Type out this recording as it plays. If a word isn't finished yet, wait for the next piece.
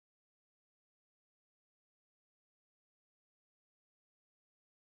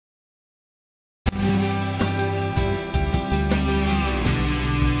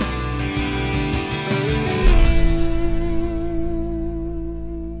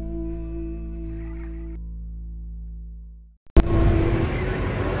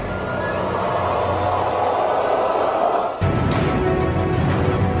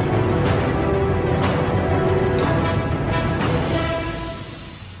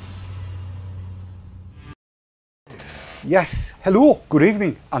Yes, hello, good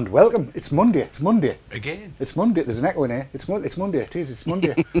evening, and welcome. It's Monday. It's Monday. Again? It's Monday. There's an echo in here. It's Monday. It is. It's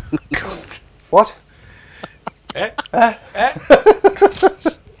Monday. God. What?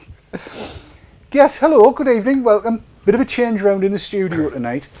 Yes, hello, good evening, welcome. Bit of a change round in the studio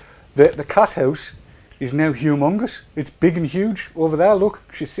tonight. The cat house is now humongous. It's big and huge over there. Look,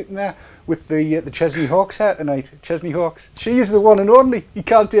 she's sitting there with the Chesney Hawks hair tonight. Chesney Hawks. She is the one and only. You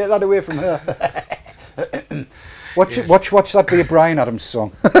can't take that away from her. Watch that be a Bryan Adams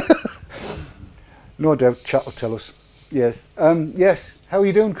song. No doubt, chat will tell us. Yes. Yes. How are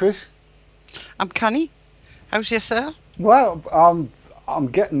you doing, Chris? I'm canny. How's yourself? Well, I'm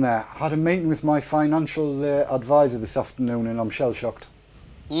getting there. Had a meeting with my financial advisor this afternoon, and I'm shell shocked.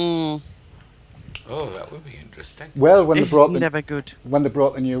 Mm. Oh, that would be interesting. Well, when they brought Never good. when they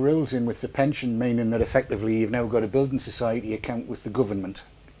brought the new rules in with the pension, meaning that effectively you've now got a building society account with the government,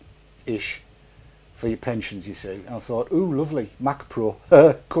 ish, for your pensions. You see, and I thought, ooh, lovely, Mac Pro.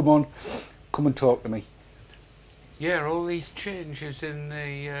 Come on, come and talk to me. Yeah, all these changes in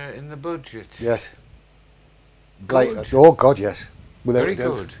the budget. Yes. Good. Like, oh God, yes. Without Very a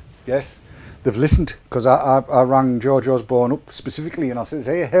doubt. good. Yes. They've listened, because I rang George Osborne up specifically and I says,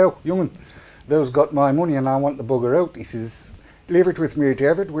 hey, how, young'un, thou's got my money and I want the bugger out. He says, leave it with me,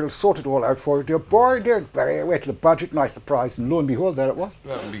 David, we'll sort it all out for you. Dear boy, dear, wait till the budget, nice surprise. And lo and behold, there it was.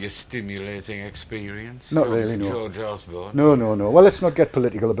 That would be a stimulating experience. Not So really, no. George Osborne. No. Well, let's not get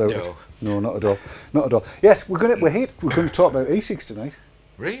political about it. No, not at all. Not at all. Yes, we're going to talk about e-cigs tonight.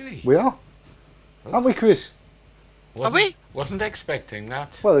 Really? We are. Aren't we, Chris? Wasn't expecting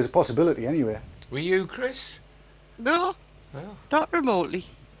that. Well, there's a possibility anyway. Were you, Chris? No, No. not remotely.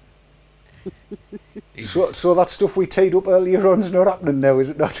 So that stuff we teed up earlier on is not happening now, is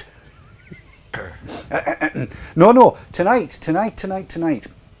it not? No. Tonight.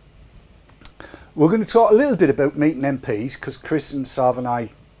 We're going to talk a little bit about meeting MPs, because Chris and Sav and I,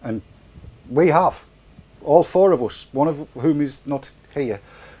 and we have, all four of us, one of whom is not here,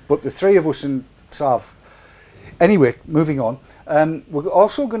 but the three of us and Sav. Anyway, moving on. We're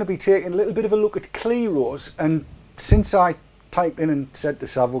also going to be taking a little bit of a look at clearos, and since I typed in and said to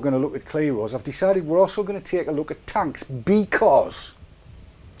Sav we're going to look at clearos, I've decided we're also going to take a look at tanks, because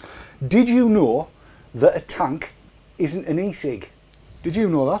did you know that a tank isn't an e-cig? Did you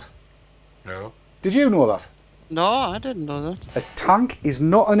know that? No. Did you know that? No, I didn't know that. A tank is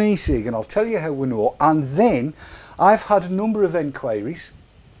not an e-cig, and I'll tell you how we know. And then I've had a number of enquiries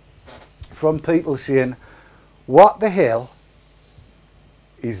from people saying, what the hell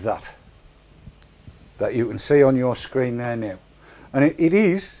is that you can see on your screen there now? And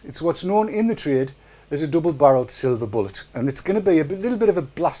it's what's known in the trade as a double-barreled silver bullet, and it's going to be a little bit of a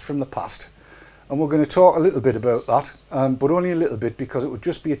blast from the past, and we're going to talk a little bit about that, but only a little bit, because it would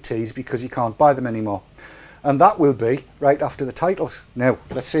just be a tease, because you can't buy them anymore. And that will be right after the titles. Now,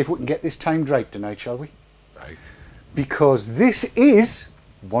 let's see if we can get this timed right tonight, shall we? Right. Because this is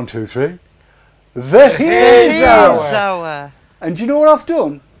 1, 2, 3, the Haze Hour. And do you know what I've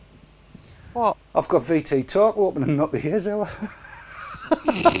done? What? I've got VT Talk open and not the Haze Hour.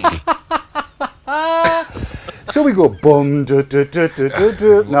 So we go bum da da da da da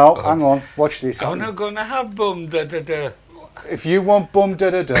da. No, hang on, watch this. I'm not going to have bum da da da. If you want bum da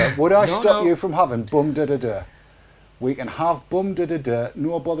da da, would I No, stop no. you from having bum da da da? We can have bum da da da,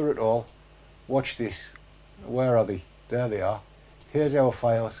 no bother at all. Watch this. Where are they? There they are. Here's our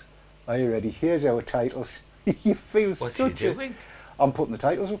files. Are you ready? Here's our titles. You feel What such are you doing? I'm putting the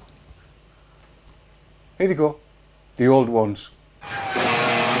titles up. Here they go. The old ones.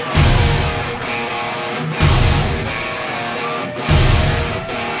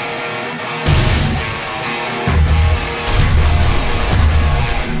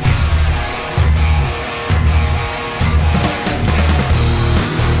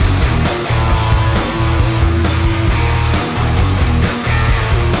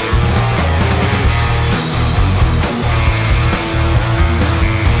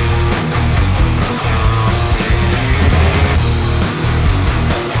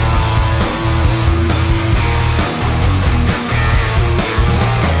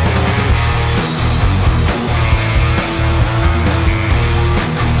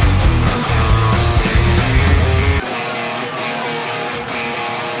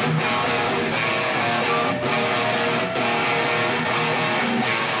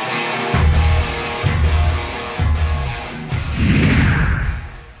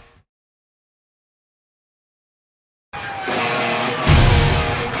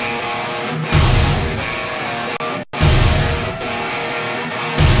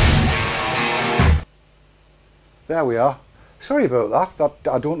 There we are. Sorry about that.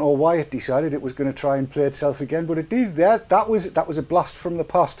 I don't know why it decided it was going to try and play itself again, but it did. That was a blast from the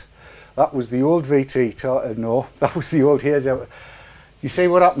past. That was the old VT. No, that was the old Haze Hour. You see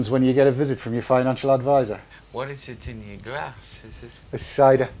what happens when you get a visit from your financial advisor? What is it in your glass? Is it? It's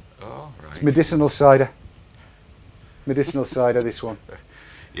cider. Oh, right. It's medicinal cider. Medicinal cider, this one.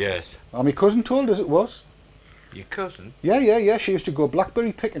 Yes. Oh, my cousin told us it was. Your cousin? Yeah. She used to go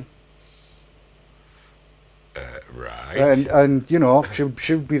blackberry picking. Right. And you know,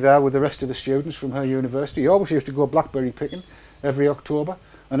 she'd be there with the rest of the students from her university. Oh, she used to go blackberry picking every October.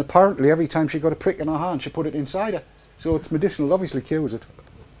 And apparently every time she got a prick in her hand, she put it in cider. So it's medicinal, obviously cures it.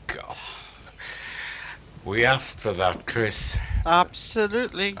 God. We asked for that, Chris.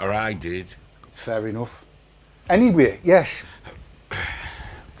 Absolutely. Or I did. Fair enough. Anyway, yes.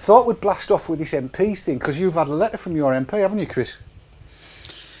 Thought we'd blast off with this MPs thing, because you've had a letter from your MP, haven't you, Chris?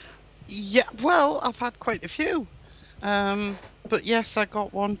 Yeah, well, I've had quite a few. But yes, I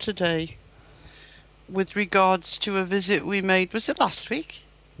got one today with regards to a visit we made. Was it last week?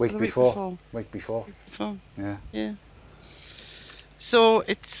 Week The before. Before. Yeah. Yeah. So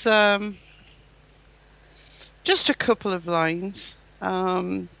it's just a couple of lines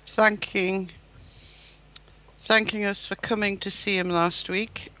thanking us for coming to see him last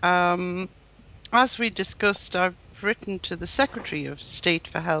week. As we discussed, I've written to the Secretary of State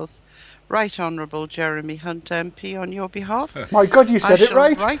for Health, Right Honourable Jeremy Hunt MP, on your behalf. My God, you said it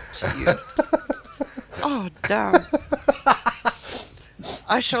right. Write to you. Oh, damn.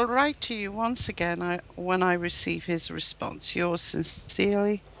 I shall write to you once again when I receive his response. Yours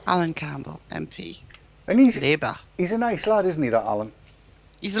sincerely, Alan Campbell, MP. And he's Labour. a nice lad, isn't he, that Alan?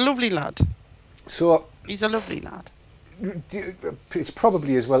 He's a lovely lad. So He's a lovely lad. it's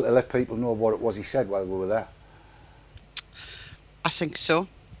probably as well to let people know what it was he said while we were there. I think so.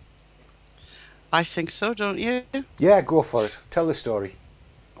 I think so, don't you? Yeah, go for it. Tell the story.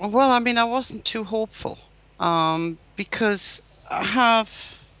 Well, I mean, I wasn't too hopeful because I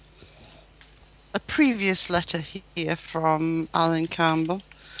have a previous letter here from Alan Campbell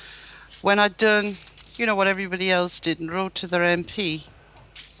when I'd done, you know, what everybody else did and wrote to their MP.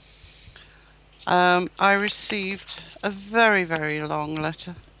 I received a very, very long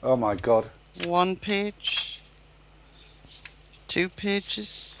letter. Oh my God. 1 page, 2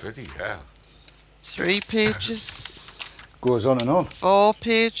 pages, Bloody hell. 3 pages, Goes on and on. 4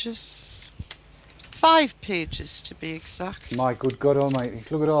 pages, 5 pages to be exact. My good God Almighty.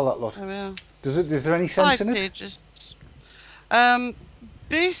 Look at all that lot. I mean, Is there any sense 5 in it? pages.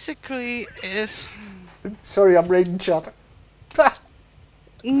 Basically, Sorry, I'm reading chat.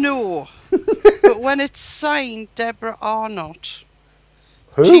 no. But when it's signed Deborah Arnott,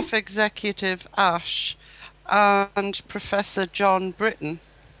 Who? Chief Executive Ash, and Professor John Britton,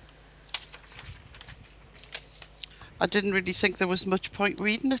 I didn't really think there was much point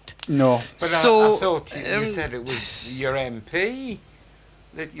reading it. No. But So, I thought you said it was your MP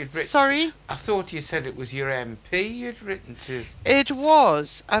that you'd written. Sorry? I thought you said it was your MP you'd written to. It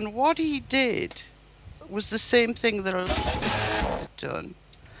was, and what he did was the same thing that a lot of people had done.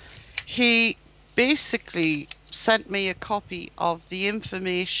 He basically sent me a copy of the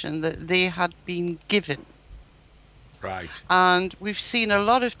information that they had been given. Right. And we've seen a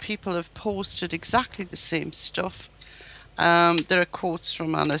lot of people have posted exactly the same stuff. There are quotes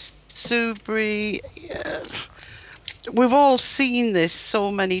from Anna Soubry. We've all seen this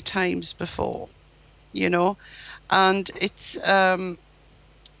so many times before, you know, and it's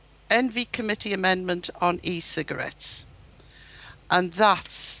Envy Committee amendment on e-cigarettes. And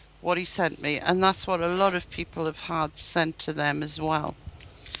that's what he sent me, and that's what a lot of people have had sent to them as well.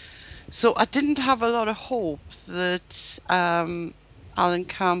 So I didn't have a lot of hope that Alan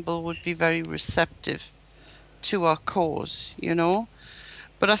Campbell would be very receptive to our cause, you know.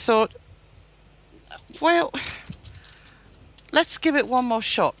 But I thought, well, let's give it one more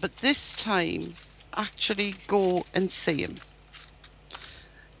shot, but this time actually go and see him.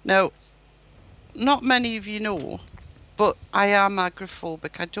 Now, not many of you know, but I am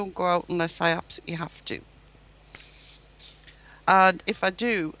agoraphobic. I don't go out unless I absolutely have to. And if I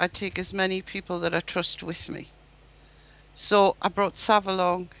do, I take as many people that I trust with me. So I brought Sav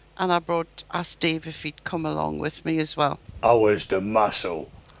along, and I asked Dave if he'd come along with me as well. I was the muscle.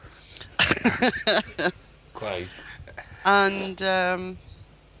 Quite. And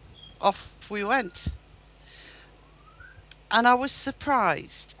off we went. And I was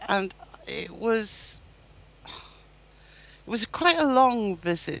surprised, and it was quite a long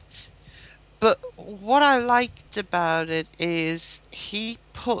visit. But what I liked about it is he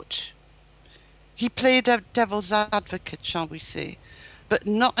played a devil's advocate, shall we say, but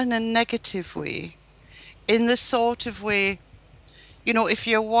not in a negative way, in the sort of way You know, if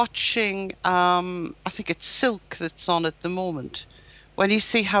you're watching, I think it's Silk that's on at the moment, when you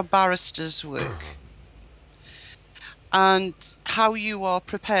see how barristers work and how you are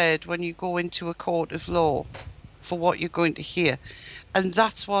prepared when you go into a court of law for what you're going to hear. And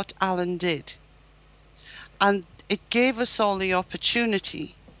that's what Alan did. And it gave us all the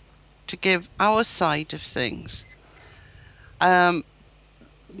opportunity to give our side of things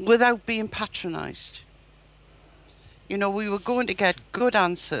without being patronised. You know, we were going to get good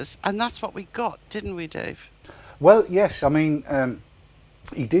answers, and that's what we got, didn't we, Dave? Well, yes, I mean,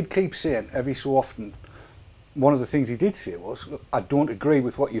 he did keep saying every so often, one of the things he did say was, look, I don't agree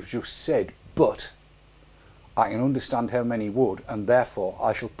with what you've just said, but I can understand how many would, and therefore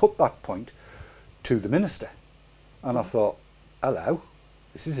I shall put that point to the minister. And I thought, hello,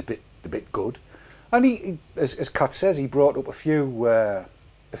 this is a bit good. And he as Kat says, he brought up a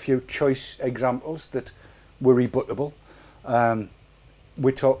few choice examples that were rebuttable.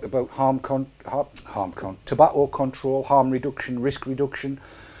 We talked about tobacco control, harm reduction, risk reduction,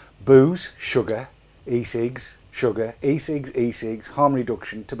 booze, sugar, e-cigs, e-cigs, harm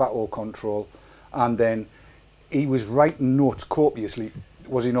reduction, tobacco control, and then he was writing notes copiously,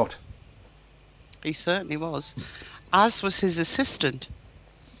 was he not? He certainly was, as was his assistant.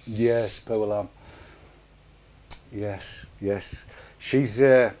 Yes, poor lamb. Yes. She's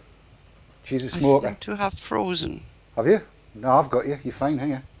a smoker. I seem to have frozen. Have you? No, I've got you. You're fine,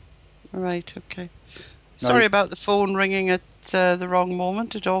 here. Right, okay. Sorry about the phone ringing at the wrong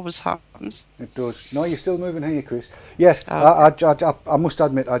moment. It always happens. It does. No, you're still moving here, Chris. Yes, Okay. I must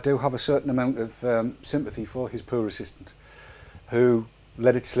admit I do have a certain amount of sympathy for his poor assistant, who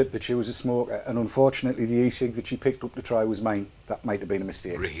let it slip that she was a smoker, and unfortunately the e-cig that she picked up to try was mine. That might have been a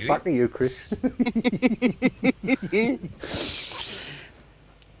mistake. Really? Back to you, Chris.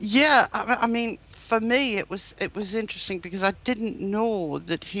 Yeah, I mean, for me, it was interesting because I didn't know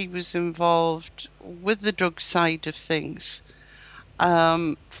that he was involved with the drug side of things,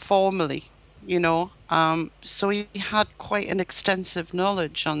 formally, you know. So he had quite an extensive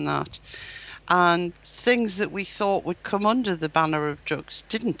knowledge on that, and things that we thought would come under the banner of drugs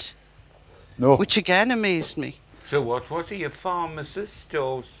didn't, No. which again amazed me. So what was he, a pharmacist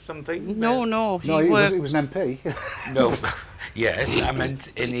or something? No, No, he he worked. was an MP. No, yes, I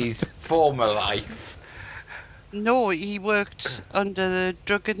meant in his former life. No, he worked under the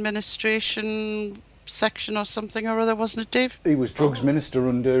drug administration section or something or other, wasn't it, Dave? He was drugs minister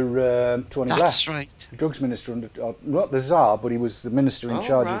under Tony Blair. That's right. Drugs minister under, not the Tsar, but he was the minister in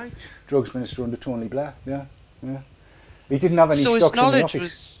charge Right. of drugs minister under Tony Blair. Yeah. He didn't have any So his stocks in the knowledge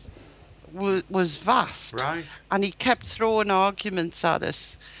office. was vast, Right. and he kept throwing arguments at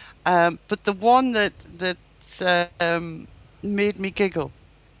us. But the one that made me giggle,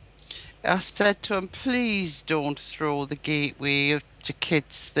 I said to him, "Please don't throw the gateway to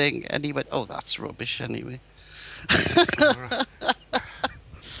kids thing," and he went, "Oh, that's rubbish anyway." Right.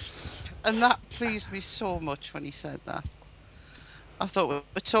 And that pleased me so much when he said that. I thought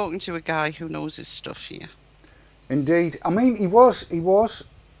we're talking to a guy who knows his stuff here. Indeed. I mean, he was,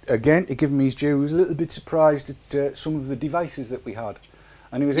 again, to give him his due, he was a little bit surprised at some of the devices that we had.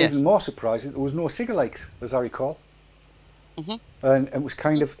 And he was Yes. even more surprised that there was no cigalikes, as I recall. Mhm. And it was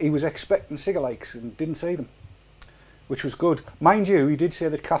kind of, he was expecting cigalikes and didn't see them, which was good. Mind you, he did say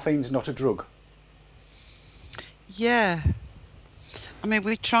that caffeine's not a drug. Yeah. I mean,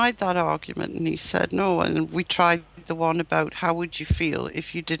 we tried that argument and he said no, and we tried the one about how would you feel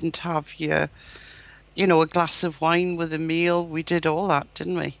if you didn't have your, you know, a glass of wine with a meal. We did all that,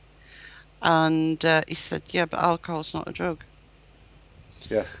 didn't we? And he said, yeah, but alcohol's not a drug.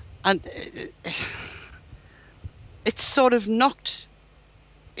 Yes. And it sort of knocked,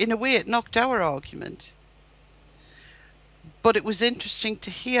 in a way, it knocked our argument. But it was interesting to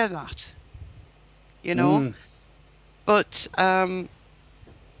hear that, you know. Mm. But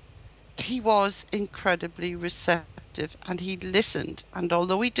he was incredibly receptive and he listened. And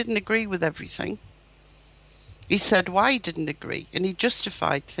although he didn't agree with everything, he said why he didn't agree. And he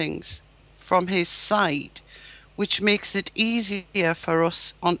justified things from his side, which makes it easier for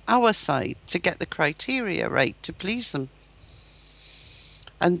us on our side to get the criteria right to please them.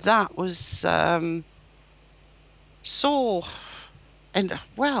 And that was so, and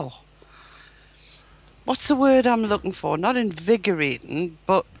well, what's the word I'm looking for? Not invigorating,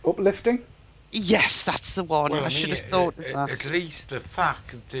 but Uplifting? yes, that's the one. Well, I should have thought of that. at least the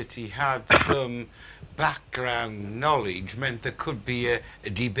fact that he had some background knowledge meant there could be a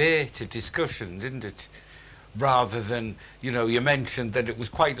debate, a discussion, didn't it? Rather than, you know, you mentioned that it was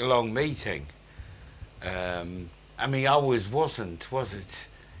quite a long meeting. I mean, ours wasn't, was it?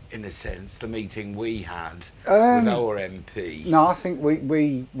 in a sense, the meeting we had Um, with our MP. No, I think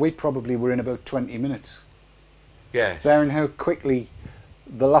we probably were in about 20 minutes. Yes. Bearing how quickly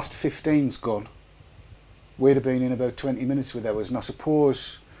the last 15's gone, we'd have been in about 20 minutes with ours. And I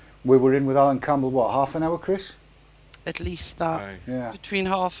suppose we were in with Alan Campbell, what, half an hour, Chris? At least that. Right. Yeah. Between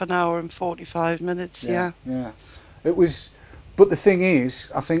half an hour and 45 minutes, yeah. Yeah. It was, but the thing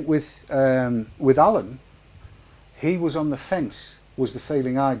is, I think with Alan, he was on the fence, was the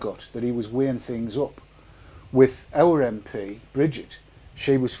feeling I got, that he was weighing things up. With our MP, Bridget,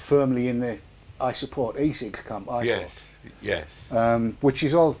 she was firmly in the I support e-cigs camp, I Yes, yes. thought. Which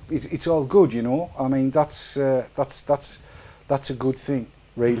is all, it's all good, you know. I mean, that's a good thing,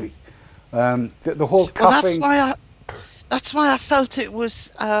 really. The whole Well, caffeine... that's why I felt it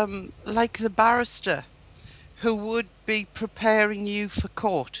was like the barrister who would be preparing you for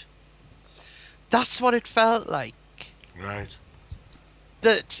court. That's what it felt like. Right.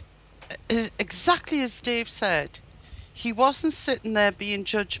 That, exactly as Dave said, he wasn't sitting there being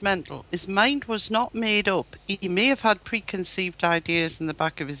judgmental. His mind was not made up. He may have had preconceived ideas in the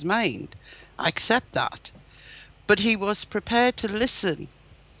back of his mind. I accept that. But he was prepared to listen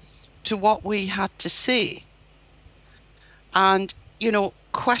to what we had to say and, you know,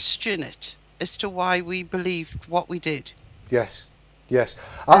 question it as to why we believed what we did. Yes, yes.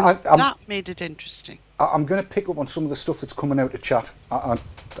 That made it interesting. I'm going to pick up on some of the stuff that's coming out of chat.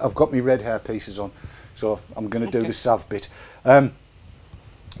 I've got my red hair pieces on, so I'm going to do the Sav bit. They're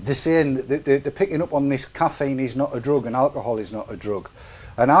saying they're picking up on this: caffeine is not a drug and alcohol is not a drug.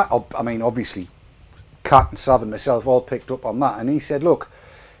 And I mean, obviously, Kat and Sav and myself all picked up on that. And he said, look,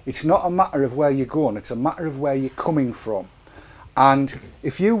 it's not a matter of where you're going; it's a matter of where you're coming from. And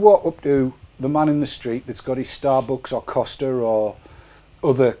if you walk up to the man in the street that's got his Starbucks or Costa or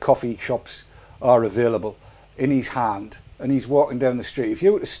other coffee shops are available in his hand, and he's walking down the street, if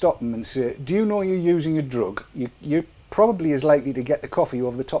you were to stop him and say, do you know you're using a drug, you're probably as likely to get the coffee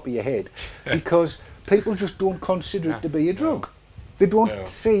over the top of your head, because people just don't consider it to be a drug. They don't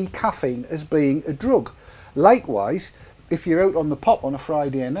see caffeine as being a drug. Likewise, if you're out on the pop on a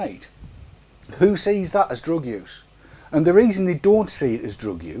Friday night, who sees that as drug use? And the reason they don't see it as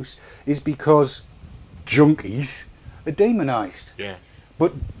drug use is because junkies are demonised. Yes.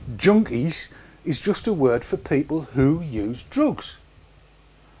 But junkies is just a word for people who use drugs.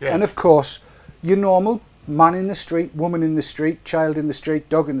 Yes. And of course, your normal man in the street, woman in the street, child in the street,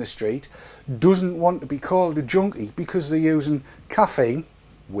 dog in the street doesn't want to be called a junkie because they're using caffeine,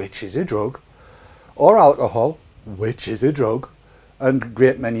 which is a drug, or alcohol, which is a drug, and a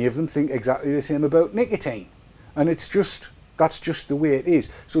great many of them think exactly the same about nicotine. And it's just, that's just the way it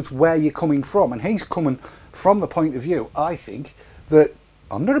is. So it's where you're coming from. And he's coming from the point of view, I think, that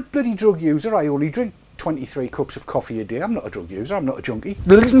I'm not a bloody drug user. I only drink 23 cups of coffee a day. I'm not a drug user. I'm not a junkie.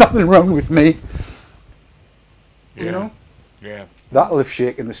 There's nothing wrong with me. Yeah. You know? Yeah. That'll have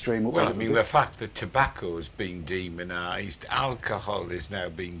shaken the stream up. Well, a I mean, bit. the fact that tobacco is being demonised, alcohol is now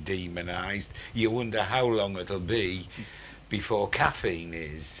being demonised, you wonder how long it'll be before caffeine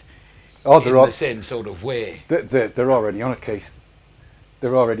is. Oh, in the same sort of way. They're already on it, Keith.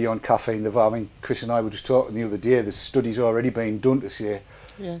 They're already on caffeine. I mean, Chris and I were just talking the other day. There's studies already being done to say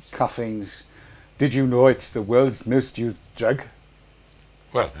caffeine's. Did you know it's the world's most used drug?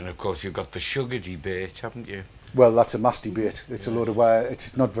 Well, and of course you've got the sugar debate, haven't you? Well, that's a mass debate. It's a load of wire.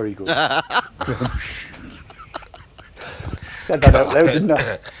 It's not very good. Said that out loud, didn't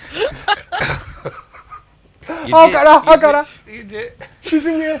I? I got her. You did. She's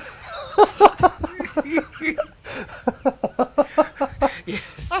in here.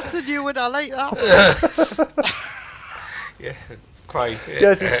 Yes. That's a new one. I like that. Yeah, quite.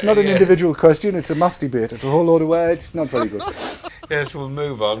 Yes, it's not an individual question. It's a mass debate. It's a whole load of words. It's not very good. Yes, we'll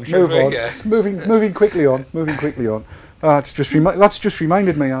move on. Move on. Yeah. Moving quickly on. Moving quickly on. That's just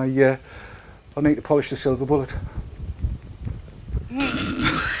reminded me. I need to polish the silver bullet.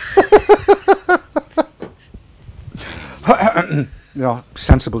 You know,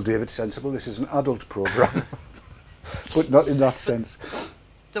 sensible, David, sensible. This is an adult programme, but not in that sense.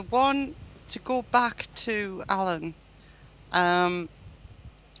 The one, to go back to Alan, and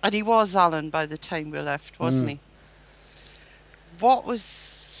he was Alan by the time we left, wasn't he? What was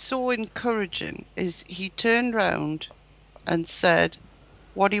so encouraging is he turned round and said,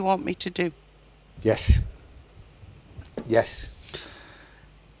 what do you want me to do? Yes. Yes.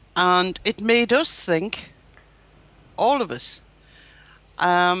 And it made us think, all of us,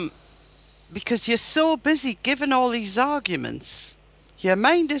 because you're so busy giving all these arguments, your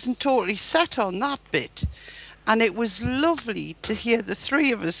mind isn't totally set on that bit. And it was lovely to hear the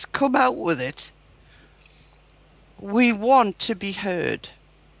three of us come out with it. We want to be heard.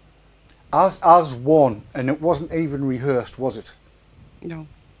 as one, and it wasn't even rehearsed, was it? No.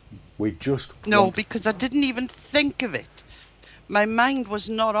 We just No, want- because I didn't even think of it. My mind was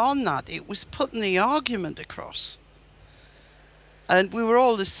not on that. It was putting the argument across. And we were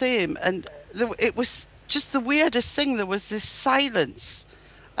all the same. And it was just the weirdest thing. There was this silence.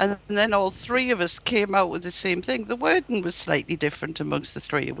 And then all three of us came out with the same thing. The wording was slightly different amongst the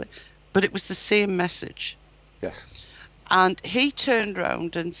three of us, but it was the same message. Yes. And he turned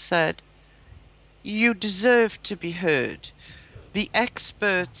round and said, "You deserve to be heard. The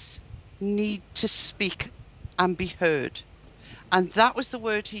experts need to speak and be heard." And that was the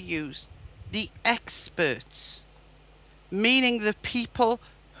word he used, the experts, meaning the people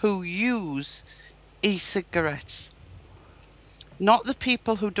who use e-cigarettes, not the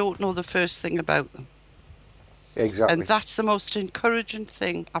people who don't know the first thing about them. Exactly. And that's the most encouraging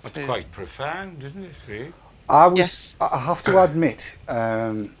thing I've That's heard. quite profound, isn't it, really? Yes. I have to admit,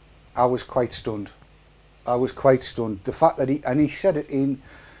 I was quite stunned. I was quite stunned. The fact that he said it in,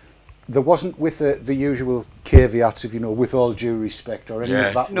 there wasn't with the usual caveats of, with all due respect or any of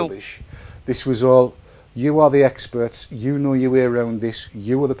Yes. that No. rubbish. This was all, you are the experts, you know your way around this,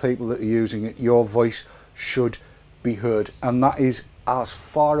 you are the people that are using it, your voice should be heard. And that is as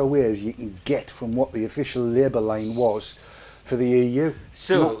far away as you can get from what the official Labour line was for the EU.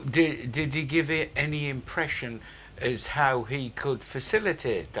 So, did he give it any impression as how he could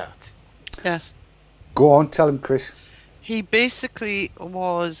facilitate that? Yes. Go on, tell him, Chris. He basically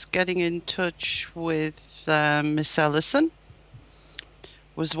was getting in touch with Miss Ellison,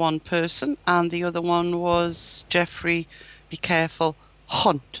 was one person, and the other one was Jeffrey, be careful,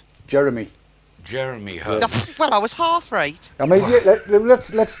 Hunt. Jeremy. Jeremy Hunt. Well, I was half right. I mean,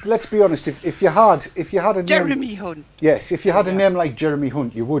 let's be honest. If you had a name, Jeremy Hunt. yes, if you had a Yeah. name like Jeremy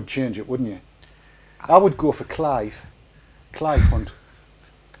Hunt, you would change it, wouldn't you? I would go for Clive Hunt,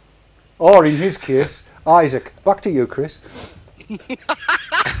 or in his case, Isaac. Back to you, Chris.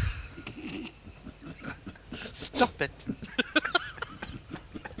 Stop it.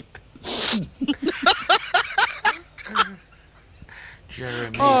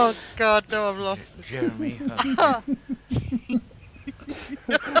 Jeremy. Oh, God, no, I've lost it. Jeremy Hunt.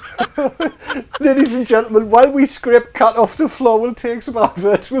 Ladies and gentlemen, while we scrape cat off the floor, we'll take some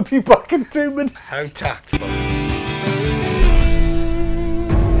adverts. We'll be back in 2 minutes. How tactful.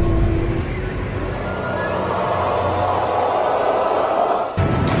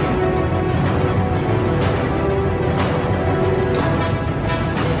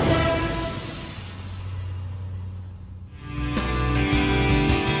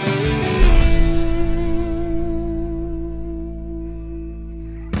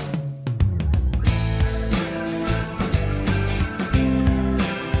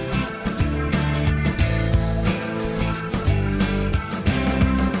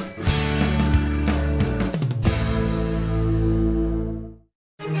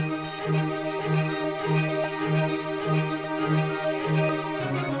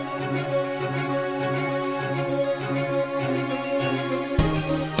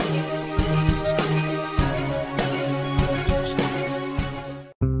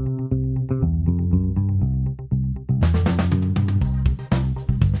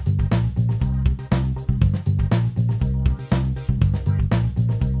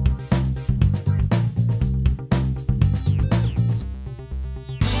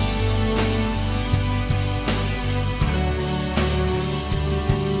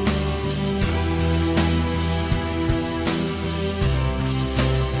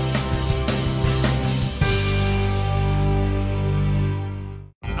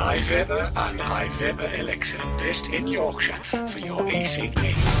 iVapor and iVapor Elixir, based in Yorkshire, for your e-cig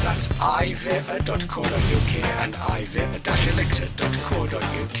needs. That's ivapor.co.uk and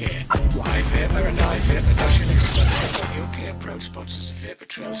ivapor-elixir.co.uk. iVapor and ivapor-elixir.co.uk, proud sponsors of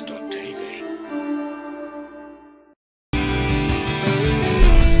vaportrails.tv.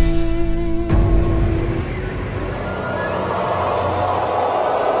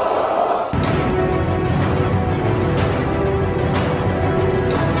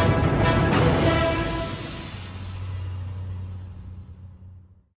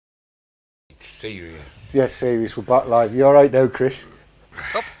 Serious. Yes, serious. We're back live. You all right now, Chris?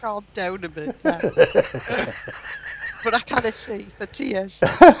 I've calmed down a bit now. But I kind of see the tears.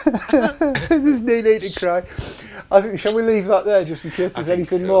 There's no need to cry. I think, shall we leave that there just in case there's think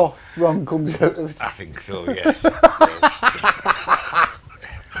anything so. more wrong comes out of it? I think so, yes.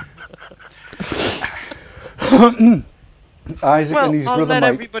 Isaac and his Well, I'll brother let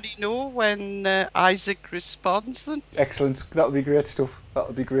Mike. everybody know when Isaac responds then. Excellent. That'll be great stuff.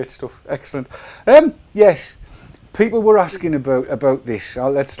 That'll be great stuff. Excellent. Yes. people were asking about this.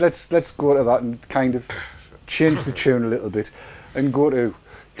 Let's go to that and kind of change the tune a little bit and go to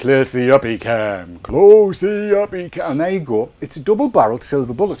close the uppy cam, close the uppy cam. And there you go. It's a double-barreled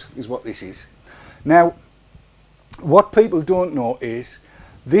silver bullet is what this is. Now, what people don't know is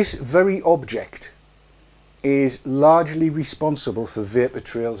this very object is largely responsible for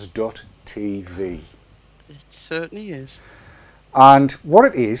vaportrails.tv. It certainly is. And what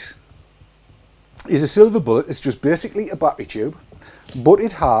it is a silver bullet. It's just basically a battery tube, but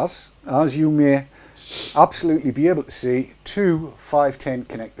it has, as you may absolutely be able to see, two 510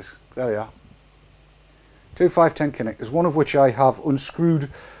 connectors. There they are. Two 510 connectors, one of which I have unscrewed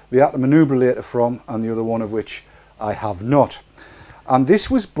the atom manipulator from, and the other one of which I have not. And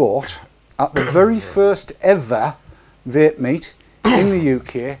this was bought at the very first ever vape meet in the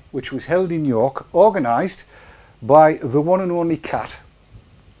UK, which was held in York, organised by the one and only Cat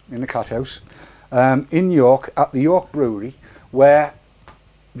in the Cat House in York at the York Brewery, where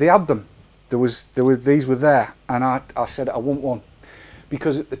they had them. These were there, and I said I want one,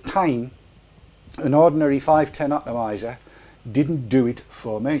 because at the time an ordinary 510 atomizer didn't do it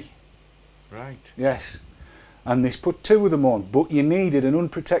for me. Right. Yes. And this put two of them on, but you needed an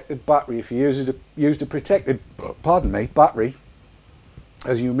unprotected battery. If you used a protected, pardon me, battery,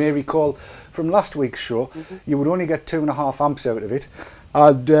 as you may recall from last week's show, you would only get 2.5 amps out of it.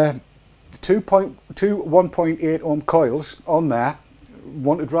 And two 1.8 ohm coils on there,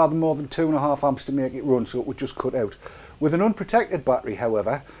 wanted rather more than 2.5 amps to make it run, so it would just cut out. With an unprotected battery,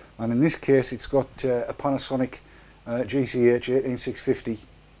 however, and in this case it's got a Panasonic GCH 18650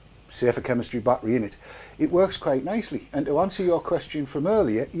 safer chemistry battery in it, it works quite nicely. And to answer your question from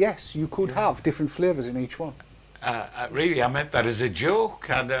earlier, yes, you could have different flavours in each one. Really, I meant that as a joke.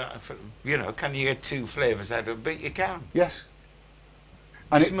 And, you know, can you get two flavours out of it? But you can. Yes.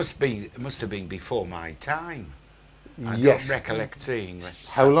 And And it must have been before my time. I yes. don't recollect seeing it.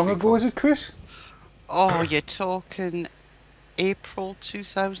 How long ago was it, Chris? Oh, you're talking April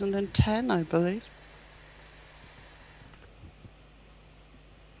 2010, I believe.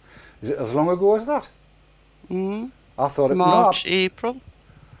 Is it as long ago as that? I thought it March, no, April.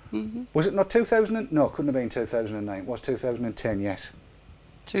 was it not 2000? No, it couldn't have been 2009. It was 2010, yes.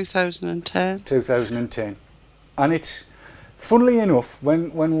 2010. 2010. And it's, funnily enough,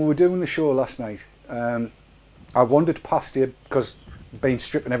 when we were doing the show last night, I wandered past it because I've been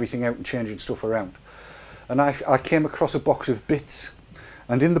stripping everything out and changing stuff around. And I came across a box of bits.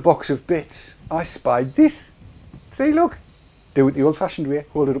 And in the box of bits, I spied this. See, look. Do it the old-fashioned way,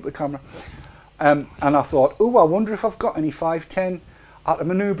 hold it up the camera. And I thought, oh, I wonder if I've got any 510 atom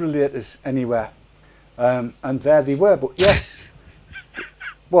maniplators anywhere. And there they were, but yes.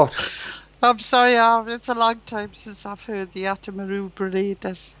 What? I'm sorry, Arv, it's a long time since I've heard the atom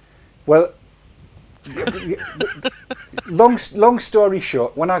maniplators. Well, long story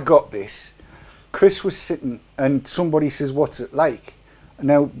short, when I got this, Chris was sitting and somebody says, what's it like?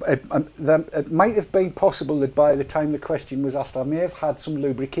 Now, it might have been possible that by the time the question was asked, I may have had some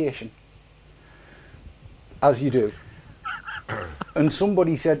lubrication, as you do. And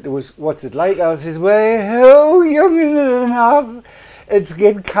somebody said to us, what's it like? I says, well, young enough. It's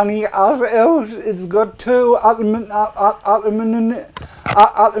get canny as out. It's got two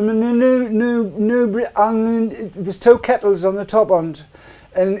there's two kettles on the top end.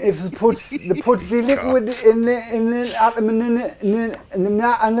 And if it puts the liquid in the atom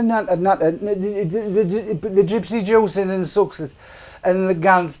the gypsy juice in and sucks it, and the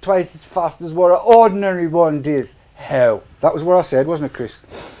guns twice as fast as what an ordinary one does. How? That was what I said, wasn't it, Chris?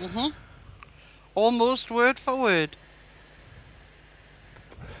 Almost word for word.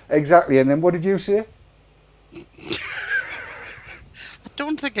 Exactly. And then what did you say? I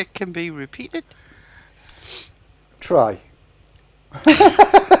don't think it can be repeated. Try.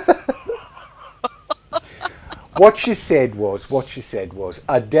 What she said was,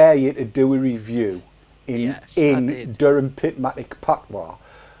 I dare you to do a review in Durham Pitmatic patois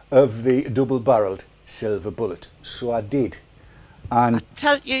of the double-barreled silver bullet. So I did. And I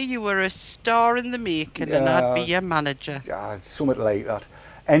tell you, you were a star in the making, and I'd be your manager. Something like that.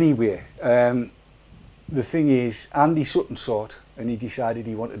 Anyway, the thing is, Andy Sutton saw it, and he decided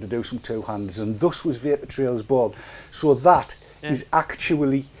he wanted to do some two-handers, and thus was Vapor Trails born. So that is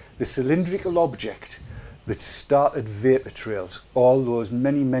actually the cylindrical object that started Vapor Trails all those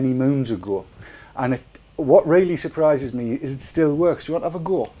many, many moons ago. And what really surprises me is it still works. Do you want to have a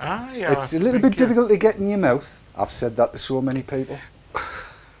go? Yeah. It's a little bit difficult to get in your mouth. I've said that to so many people.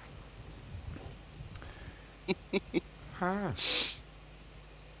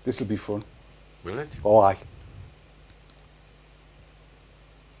 This will be fun. Will it? Oh, aye.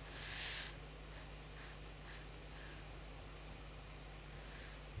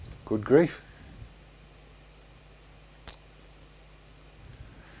 Good grief.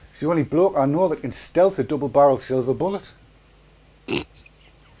 It's the only bloke I know that can stealth a double-barreled silver bullet.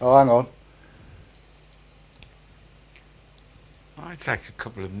 Oh, hang on. Oh, it's like a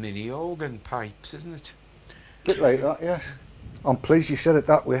couple of mini organ pipes, isn't it? Bit like that, yes. I'm pleased you said it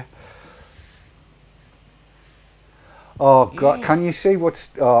that way. Oh, God, can you see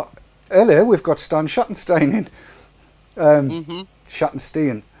what's... hello, we've got Stan Schattenstein in.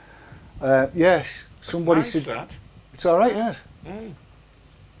 Schattenstein. Yes, somebody Nice, said... that. It's all right, yes. Mm.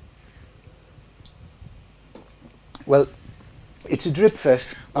 Well, it's a drip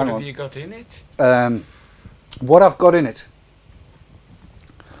fest. What Hang have on. you got in it? What I've got in it,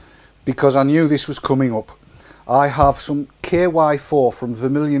 because I knew this was coming up, I have some KY4 from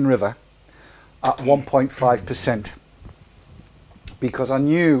Vermilion River at 1.5%, because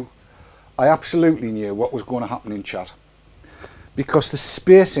I absolutely knew what was going to happen in chat, because the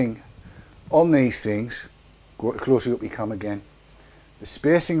spacing on these things, go to closer up you come again, the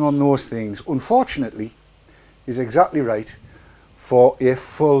spacing on those things unfortunately is exactly right for a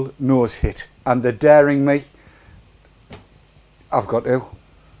full nose hit, and they're daring me. I've got to.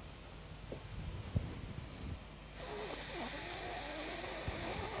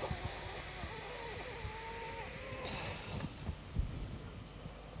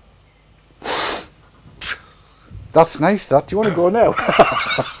 That's nice, that. Do you want to go now?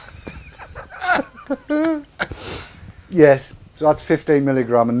 Yes, so that's 15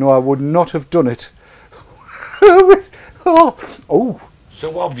 milligram, and no, I would not have done it. Oh.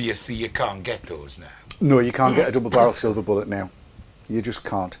 So obviously you can't get those now. No, you can't get a double barrel silver bullet now. You just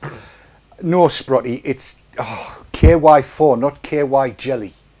can't. No, Sprotty, it's KY4, not KY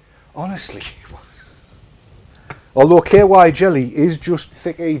jelly. Honestly. Although KY jelly is just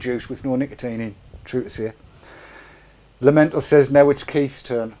thick e-juice with no nicotine in, true to say. Lamental says now it's Keith's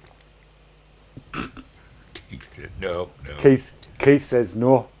turn. Keith said no. Keith says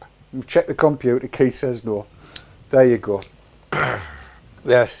no. We've checked the computer, Keith says no. There you go.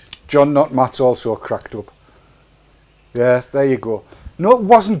 Yes, John Not Matt's also cracked up. Yes, there you go. No, it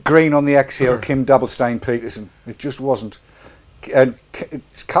wasn't green on the exhale, Kim Dabblestein Peterson. It just wasn't. And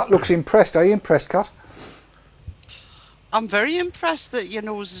Kat looks impressed. Are you impressed, Kat? I'm very impressed that your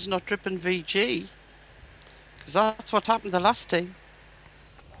nose is not dripping VG. Because that's what happened the last time.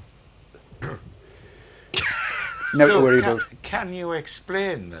 No So to worry about. can you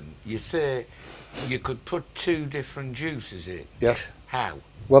explain then? You say you could put two different juices in. Yes. How?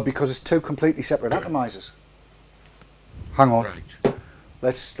 Well, because it's two completely separate atomizers. Hang on. Right.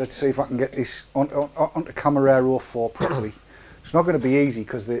 Let's see if I can get this onto Camarero 4 properly. It's not going to be easy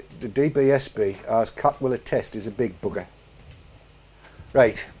because the DBSB, as Kat will attest, is a big bugger.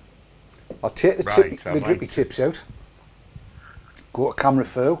 Right. I'll take the drippy tips out. Go to camera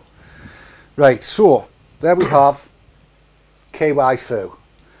 4. Right, so there we have KY4.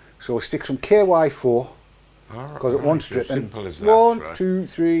 So we'll stick some KY4 because it wants dripping. Simple as that. 1, 2,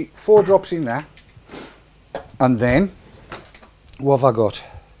 3, 4 drops in there. And then, what have I got?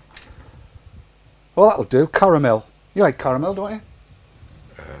 Well, that'll do. Caramel. You like caramel, don't you?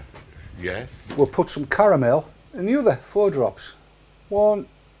 Yes. We'll put some caramel in the other 4 drops. 1,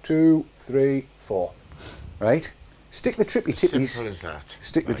 2, 3, 4. Right? Stick the trippy tippies. Simple as that.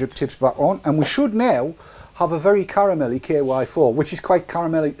 Stick the drip tips back on, and we should now have a very caramelly KY4, which is quite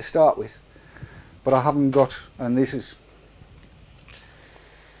caramelly to start with. But I haven't got, and this is.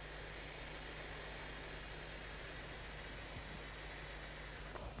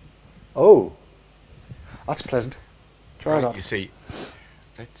 Oh, that's pleasant. Try Right, that. you see,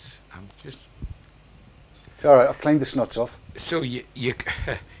 I'm just. It's all right. I've cleaned the snuts off. So you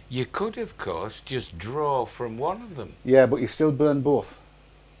could, of course, just draw from one of them. Yeah, but you still burn both.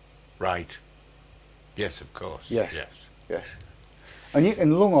 Right. Yes, of course. Yes. Yes. Yes. And you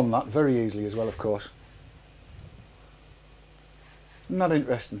can lung on that very easily as well, of course. Isn't that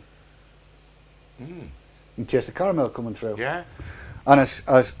interesting? Mm. You can taste the caramel coming through. Yeah. And as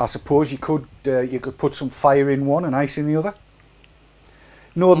I suppose you could put some fire in one and ice in the other.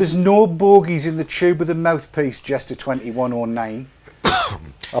 No, there's no bogies in the tube of the mouthpiece, Jester 2109.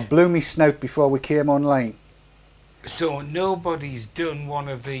 I blew me snout before we came online. So nobody's done one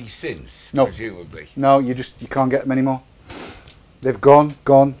of these since, No. presumably. No, you can't get them anymore. They've gone,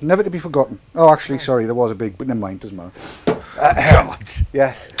 never to be forgotten. Oh, actually, sorry, there was a big, but never mind, doesn't matter. God.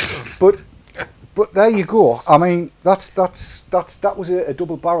 Yes, but there you go. I mean, that was a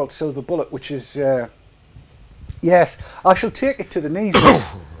double-barreled silver bullet, which is yes. I shall take it to the knees meat.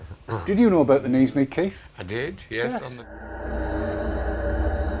 Did you know about the knees meat, Keith? I did, yes. Yes. On the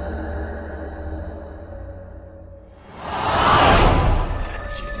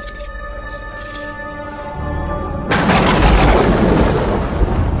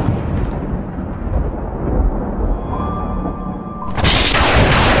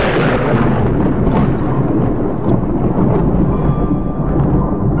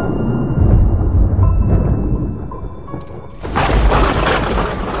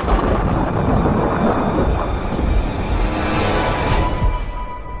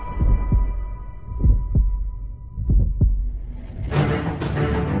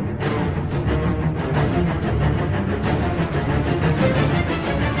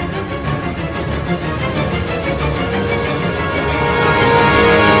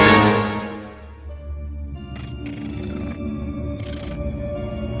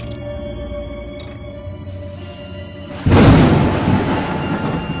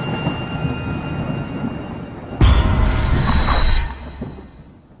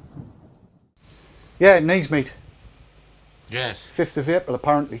Yeah, knees meet. Yes. 5th of April,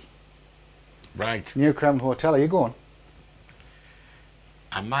 apparently. Right. New Crown Hotel. Are you going?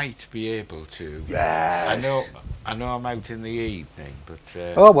 I might be able to. Yes. I know I'm out in the evening, but...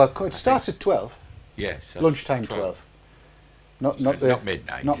 Oh, well, it starts at 12. Yes. Lunchtime 12. Not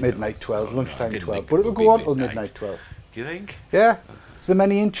midnight. Not midnight 12, No, lunchtime I didn't 12. think But it it'll would go be on till midnight. midnight 12. Do you think? Yeah. Is there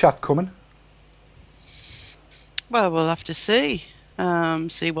many in chat coming? Well, we'll have to see.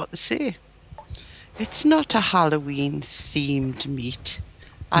 See what they say. It's not a Halloween themed meet.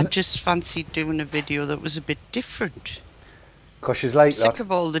 I just fancied doing a video that was a bit different. 'Cause she's like Sick that.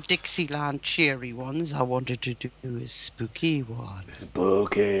 of all the Dixieland cheery ones. I wanted to do a spooky one.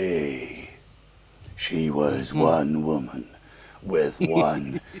 Spooky. She was one woman with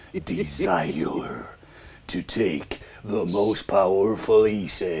one desire to take the most powerful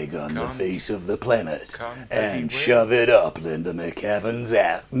e-cig on the face of the planet and shove it up Linda McKevin's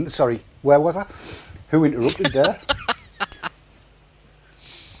ass. Sorry, where was I? Who interrupted there?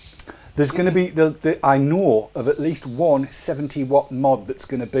 There's going to be, I know of at least one 70-watt mod that's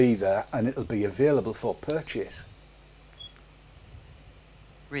going to be there, and it'll be available for purchase.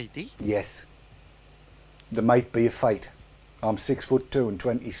 Really? Yes. There might be a fight. I'm 6'2" and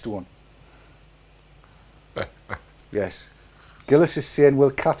 20 stone. Yes. Gillis is saying,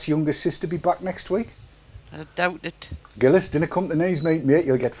 will Kat's younger sister be back next week? I doubt it. Gillis, didn't come to knees meet, mate.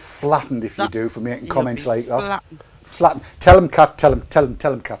 You'll get flattened if you do for making comments like that. Flattened. Flattened. Tell him, Kat, tell him,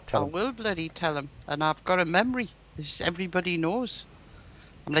 Kat, tell I him. will bloody tell him. And I've got a memory, as everybody knows.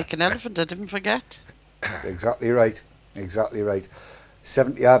 I'm like an elephant, I didn't forget. Exactly right. Exactly right.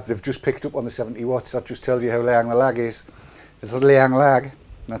 70, they've just picked up on the 70 watts. That just tells you how long the lag is. It's a long lag.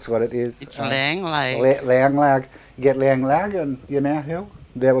 That's what it is. It's long lag. Long lag. You get long lag and you know how.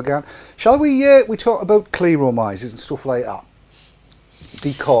 There we go. Shall we talk about clearomizers and stuff like that?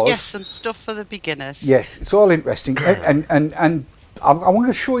 Because... Yes, some stuff for the beginners. Yes, it's all interesting. and I want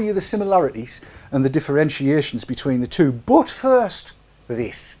to show you the similarities and the differentiations between the two. But first,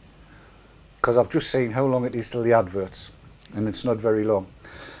 this. Because I've just seen how long it is till the adverts. And it's not very long.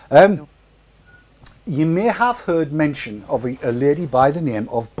 You may have heard mention of a lady by the name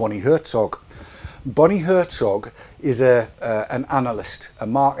of Bonnie Herzog. Bonnie Herzog is an analyst, a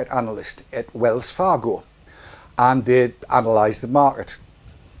market analyst at Wells Fargo, and they analyse the market.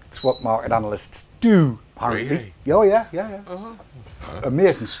 It's what market analysts do, apparently. Really? Oh yeah.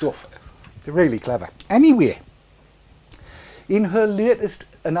 Amazing stuff. They're really clever. Anyway, in her latest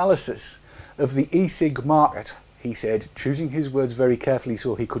analysis of the e-cig market, he said, choosing his words very carefully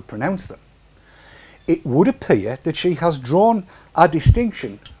so he could pronounce them, it would appear that she has drawn a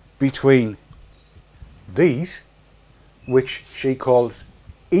distinction between these, which she calls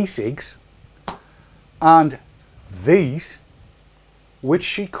e-cigs, and these, which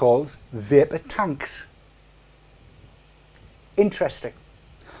she calls vapor tanks. Interesting.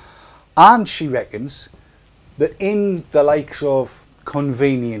 And she reckons that in the likes of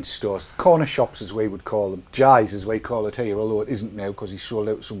convenience stores, corner shops as we would call them, Jai's as we call it here, although it isn't now because he's sold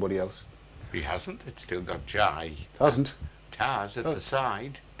out to somebody else. He hasn't. It's still got Jai. Hasn't? Taz at the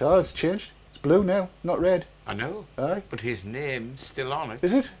side. It's changed. It's blue now, not red. I know. Aye. But his name's still on it.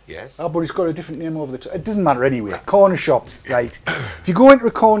 Is it? Yes. Oh, but he's got a different name over the top. It doesn't matter anyway. Corner shops, right? If you go into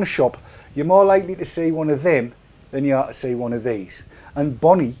a corner shop, you're more likely to see one of them than you are to see one of these. And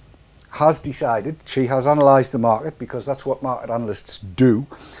Bonnie has decided, she has analysed the market, because that's what market analysts do,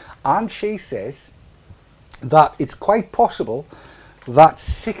 and she says that it's quite possible that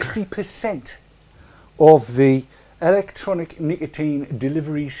 60% of the electronic nicotine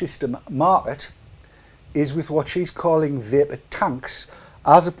delivery system market is with what she's calling vapor tanks,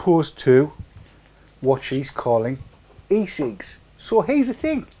 as opposed to what she's calling e-cigs. So here's the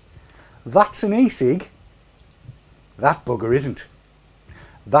thing, that's an e-cig, that bugger isn't.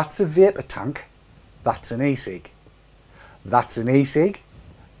 That's a vapor tank, that's an e-cig. That's an e-cig,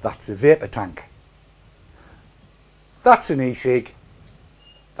 that's a vapor tank. That's an e-cig,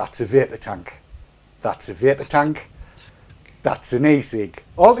 that's a vapor tank. That's a vapor tank, that's an e-cig.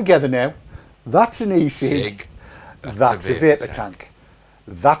 All together now, that's an e-cig, that's a vapor tank.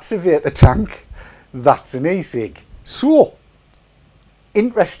 That's a vapor tank, that's an e-cig. So,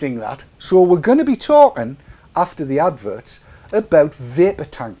 interesting that. So we're going to be talking, after the adverts, about vapor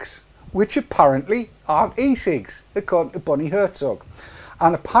tanks, which apparently aren't e-cigs, according to Bonnie Herzog.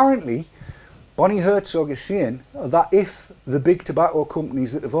 And apparently, Bonnie Herzog is saying that if the big tobacco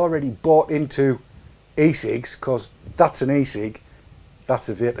companies that have already bought into e-cigs, because that's an e-cig, that's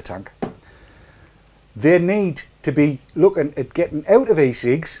a vapor tank, they need to be looking at getting out of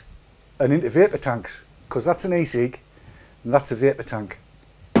e-cigs and into vapor tanks, because that's an e-cig and that's a vapor tank.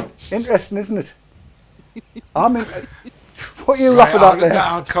 Interesting, isn't it? I mean, what are you laughing at there?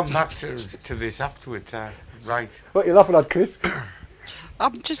 I'll come back to this afterwards. Right. What are you laughing at, Chris?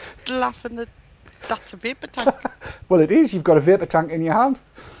 I'm just laughing at that's a vapour tank. Well, it is. You've got a vapour tank in your hand.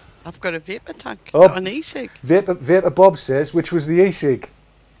 I've got a vapour tank, Oh. not an e-cig. Vapour Bob says, which was the e-cig?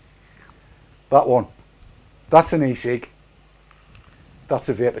 That one. That's an e-cig. That's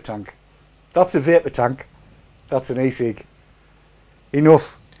a vapour tank. That's a vapour tank. That's an e-cig.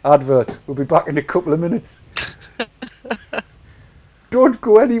 Enough. Advert. We'll be back in a couple of minutes. Don't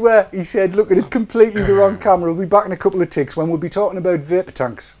go anywhere, he said, looking at completely the wrong camera. We'll be back in a couple of ticks when we'll be talking about vapour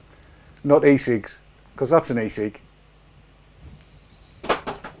tanks, not e-cigs, because that's an e-cig.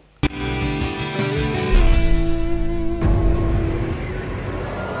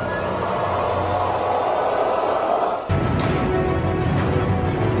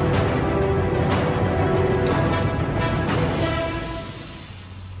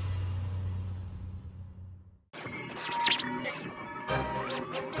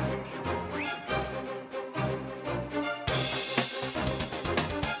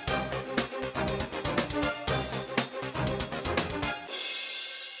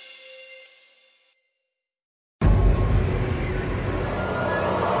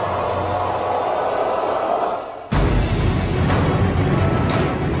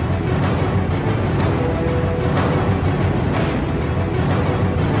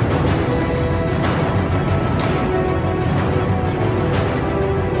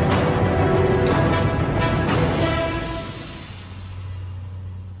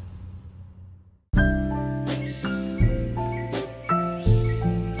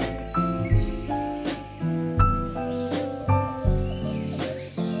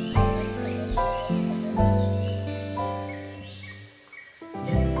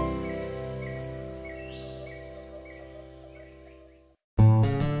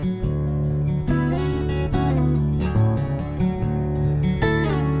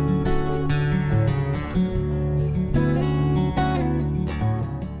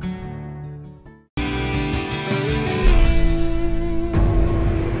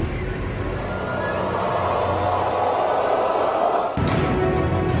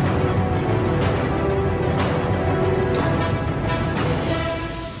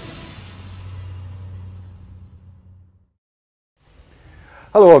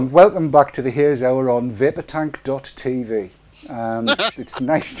 Hello and welcome back to the Haze Hour on vaportank.tv. It's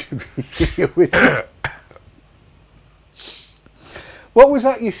nice to be here with you. What was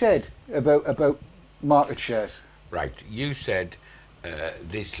that you said about market shares? Right, you said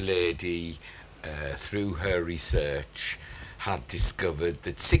this lady, through her research, had discovered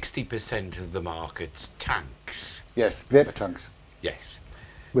that 60% of the market's tanks. Yes, vapour tanks. Yes.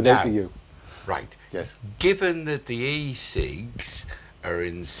 Without Now, the U. Right. Yes. Given that the e-cigs are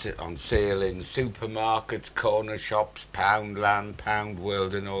on sale in supermarkets, corner shops, Poundland, Pound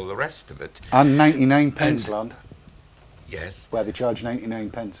World and all the rest of it. And 99 pence land, Yes. where they charge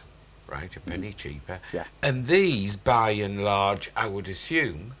 99 pence. Right, a penny cheaper. Yeah. And these, by and large, I would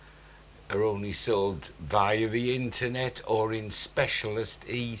assume, are only sold via the internet or in specialist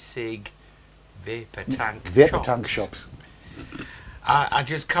e-cig vapour tank Vapour tank shops. I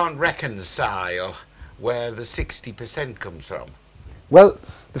just can't reconcile where the 60% comes from. Well,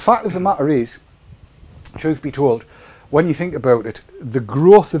 the fact of the matter is, truth be told, when you think about it, the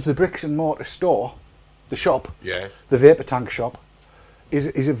growth of the bricks and mortar store, the shop, Yes. the vapour tank shop,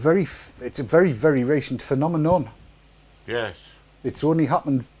 is a very very recent phenomenon. Yes. It's only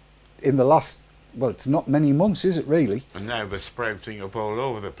happened in the last, well, it's not many months, is it really? And now they're sprouting up all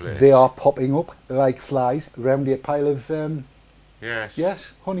over the place. They are popping up like flies around a pile of Yes.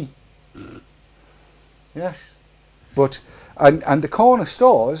 yes, honey. Yes, but and the corner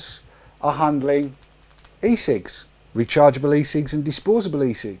stores are handling e-cigs, rechargeable e-cigs and disposable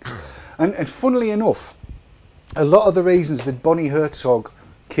e-cigs, and funnily enough, a lot of the reasons that Bonnie Herzog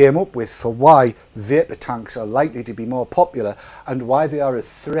came up with for why vapour tanks are likely to be more popular and why they are a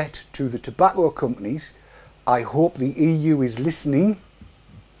threat to the tobacco companies. I hope the EU is listening,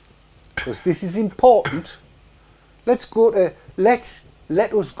 because this is important. Let us go to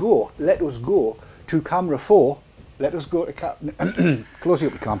camera 4. Let us go to close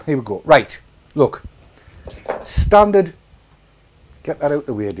up the cam. Here we go. Right. Look. Standard. Get that out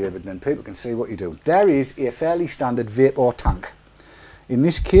the way, David, and then people can see what you're doing. There is a fairly standard vapour tank. In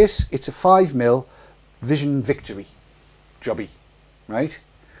this case, it's a 5mm Vision Victory jobby, right?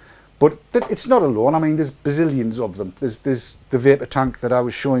 But it's not alone. I mean, there's bazillions of them. There's the vapour tank that I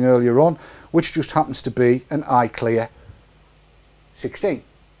was showing earlier on, which just happens to be an iClear 16.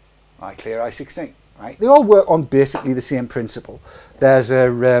 iClear i16, right? They all work on basically the same principle. There's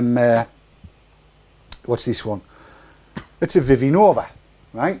a What's this one? It's a Vivinova,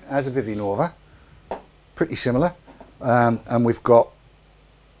 right? As a Vivinova, pretty similar. And we've got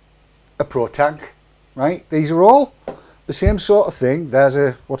a Pro Tank, right? These are all the same sort of thing. There's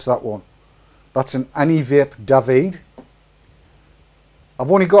a, what's that one? That's an Anivape David.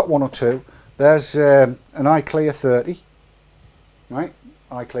 I've only got one or two. There's an iClear 30, right?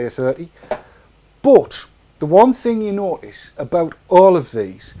 iClear 30. But the one thing you notice about all of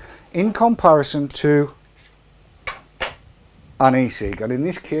these, in comparison to an e-cig, and in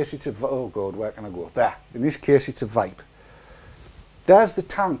this case it's a, oh god, where can I go? There. In this case it's a vape. There's the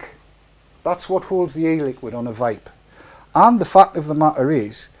tank. That's what holds the e-liquid on a vape. And the fact of the matter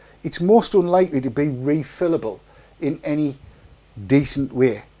is, it's most unlikely to be refillable in any decent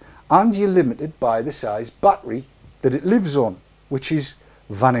way. And you're limited by the size battery that it lives on, which is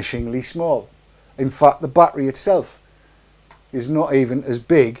vanishingly small. In fact, the battery itself is not even as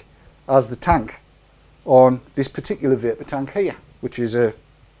big as the tank on this particular vapor tank here, which is a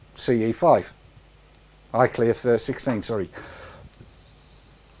CE5. iClear 16, sorry.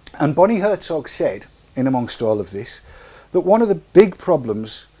 And Bonnie Herzog said, in amongst all of this, that one of the big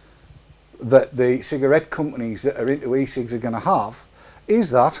problems that the cigarette companies that are into e-cigs are going to have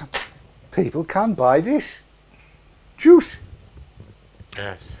is that people can buy this juice.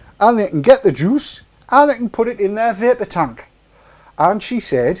 Yes. And they can get the juice and they can put it in their vapor tank. And she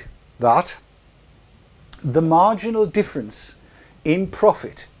said that the marginal difference in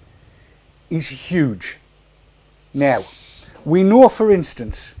profit is huge. Now, we know, for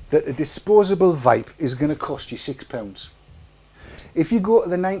instance, that a disposable vape is going to cost you £6. If you go to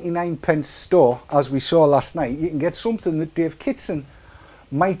the 99p store, as we saw last night, you can get something that Dave Kitson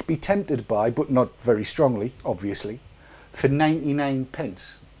might be tempted by, but not very strongly, obviously, for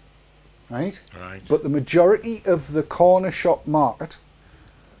 99p. Right? Right. But the majority of the corner shop market,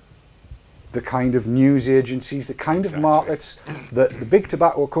 the kind of news agencies, the kind of markets that the big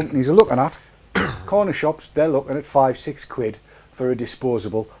tobacco companies are looking at, corner shops, they're looking at 5-6 quid for a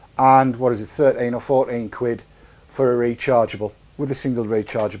disposable, and what is it, 13 or 14 quid for a rechargeable with a single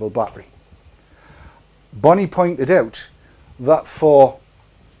rechargeable battery. Bonnie pointed out that for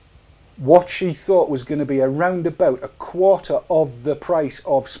what she thought was going to be around about a quarter of the price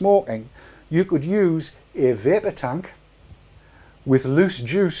of smoking, you could use a vapor tank with loose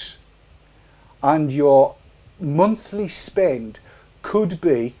juice, and your monthly spend could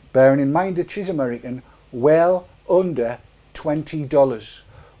be, bearing in mind that she's American, well under $20,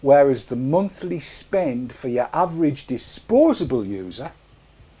 whereas the monthly spend for your average disposable user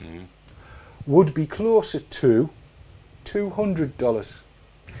would be closer to $200,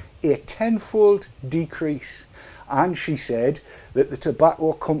 a tenfold decrease. And she said that the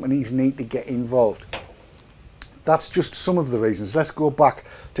tobacco companies need to get involved. That's just some of the reasons. Let's go back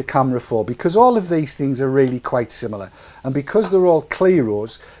to camera 4, because all of these things are really quite similar, and because they're all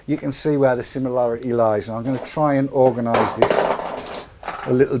clearos, you can see where the similarity lies. And I'm going to try and organise this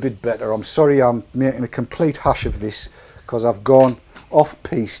a little bit better. I'm sorry I'm making a complete hash of this, because I've gone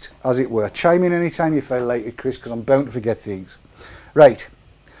off-piste, as it were. Chime in anytime you feel like it, Chris, because I'm bound to forget things. Right,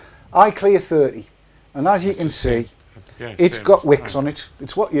 iClear 30, and as you can see, it's got wicks on it.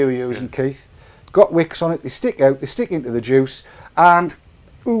 It's what you're using, Keith. Got wicks on it, they stick out, they stick into the juice, and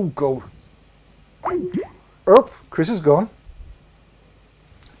oh god, oh, Chris is gone.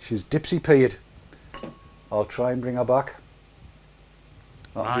 She's dipsy-peed. I'll try and bring her back.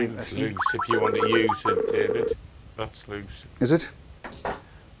 Mine's loose if you want to use it, David. That's loose. Is it?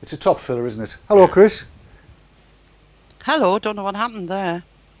 It's a top filler, isn't it? Hello, Chris. Hello, don't know what happened there.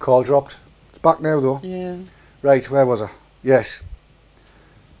 Call dropped. It's back now though. Yeah. Right, where was I? Yes.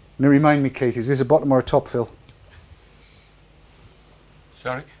 Now remind me, Keith, is this a bottom or a top fill?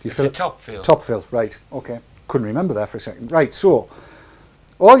 Sorry? It's a top fill. Top fill, right, okay. Couldn't remember that for a second. Right, so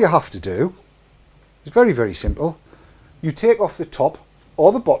all you have to do is very, very simple. You take off the top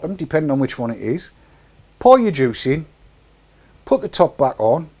or the bottom, depending on which one it is, pour your juice in, put the top back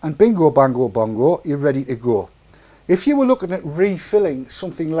on, and bingo, bango, bongo, you're ready to go. If you were looking at refilling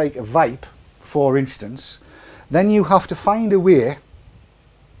something like a vape, for instance, then you have to find a way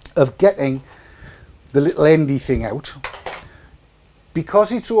of getting the little endy thing out.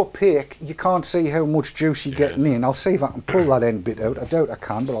 Because it's opaque, you can't see how much juice you're getting in. I'll see if I can pull that end bit out. I doubt I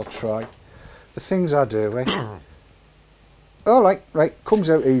can, but I'll try. The things I do, eh? Alright, right, comes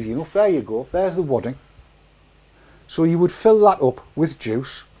out easy enough. There you go, there's the wadding. So you would fill that up with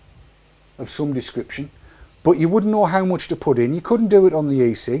juice of some description, but you wouldn't know how much to put in. You couldn't do it on the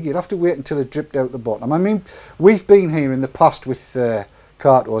e-cig. You'd have to wait until it dripped out the bottom. I mean, we've been here in the past with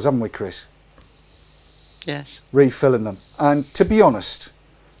cartos, haven't we, Chris? Yes. Refilling them. And to be honest,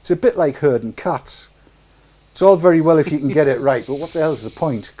 it's a bit like herding cats. It's all very well if you can get it right, but what the hell's the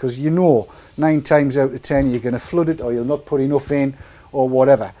point? Because you know 9 times out of 10 you're going to flood it, or you'll not put enough in, or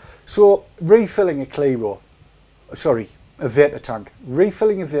whatever. So refilling a vapor tank.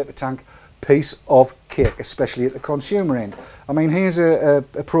 Refilling a vapor tank, piece of cake, especially at the consumer end. I mean, here's a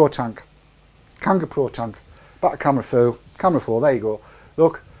Pro tank, Kanga Pro tank, back of camera 4, there you go.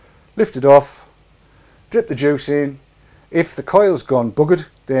 Look, lift it off, drip the juice in. If the coil's gone buggered,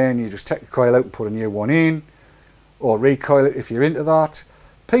 then you just take the coil out and put a new one in, or recoil it if you're into that.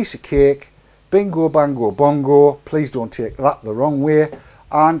 Piece of cake, bingo, bango, bongo. Please don't take that the wrong way.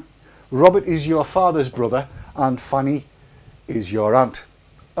 And Robert is your father's brother, and Fanny is your aunt,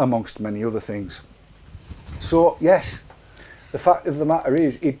 amongst many other things. So yes, the fact of the matter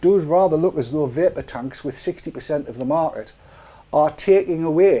is, it does rather look as though vapor tanks with 60% of the market are taking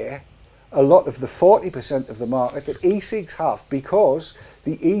away a lot of the 40% of the market that e-cigs have, because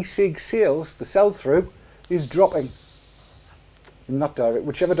the e-cig sales, the sell-through, is dropping in that direction.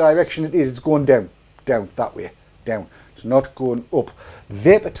 Whichever direction it is, it's going down, that way, down. It's not going up.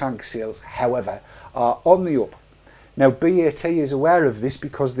 Vapor tank sales, however, are on the up. Now BAT is aware of this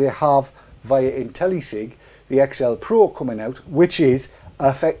because they have, via IntelliSig, the XL Pro coming out, which is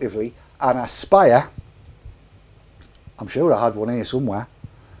effectively an Aspire. I'm sure I had one here somewhere.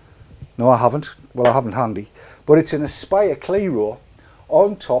 No, I haven't. Well, I haven't handy. But it's an Aspire clearo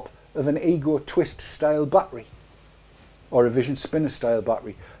on top of an Ego Twist style battery, or a Vision Spinner style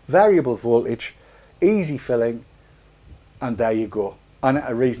battery. Variable voltage, easy filling, and there you go. And at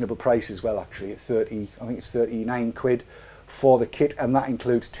a reasonable price as well, actually, at 30, I think it's 39 quid for the kit, and that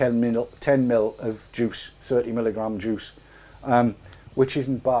includes 10 mil of juice, 30 milligram juice, which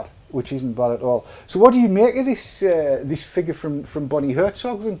isn't bad. Which isn't bad at all. So what do you make of this this figure from Bonnie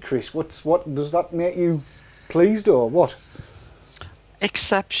Herzog then, Chris? What does that make you pleased, or what?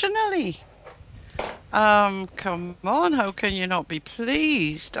 Exceptionally. Come on, how can you not be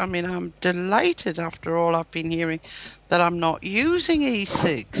pleased? I mean, I'm delighted after all I've been hearing that I'm not using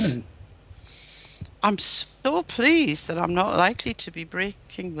e-cigs. I'm so pleased that I'm not likely to be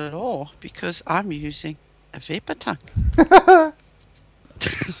breaking the law because I'm using a vapor tank.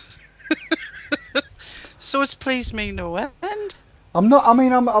 So it's pleased me no end. I'm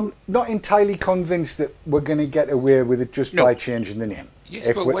not entirely convinced that we're going to get away with it just by changing the name.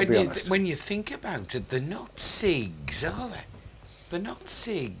 Yes, but when you think about it, they're not cigs, are they? They're not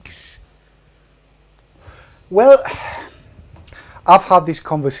cigs. Well, I've had this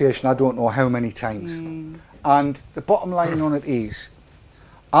conversation I don't know how many times, and the bottom line on it is,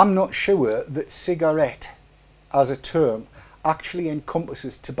 I'm not sure that cigarette as a term actually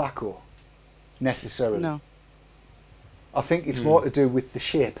encompasses tobacco necessarily. No. I think it's more to do with the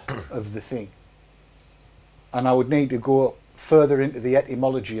shape of the thing, and I would need to go further into the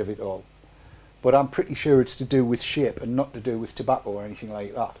etymology of it all, but I'm pretty sure it's to do with shape and not to do with tobacco or anything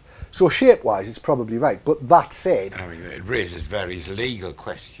like that. So shape wise it's probably right, but that said, I mean, it raises various legal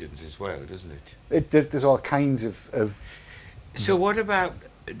questions as well, doesn't it? There's all kinds of So what about,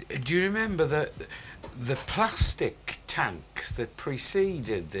 do you remember the plastic tanks that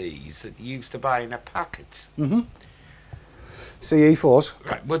preceded these that you used to buy in a packet? CE4s.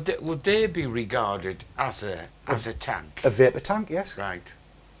 Right. Would they be regarded as a tank? A vapor tank, yes. Right.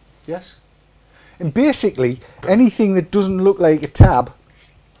 Yes. And basically, anything that doesn't look like a tab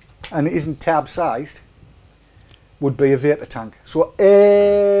and it isn't tab sized would be a vapor tank. So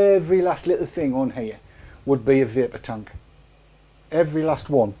every last little thing on here would be a vapor tank. Every last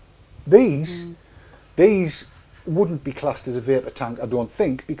one. These wouldn't be classed as a vapor tank, I don't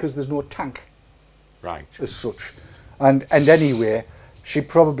think, because there's no tank as such. And anyway, they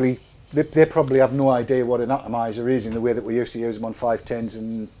probably have no idea what an atomizer is in the way that we used to use them on 510s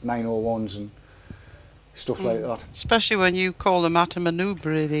and 901s and stuff like that. Especially when you call them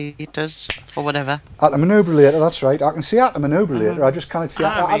atomanubrators or whatever. Atomanubulator, that's right. I can say atomanubulator, I just can't say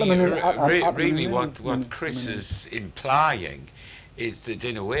really what Chris is implying is that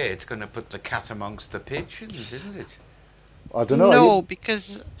in a way it's going to put the cat amongst the pigeons, isn't it? I don't know. No,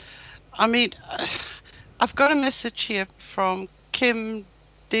 because, I mean, I've got a message here from Kim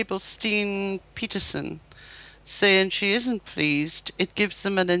Dabelstein-Peterson saying she isn't pleased. It gives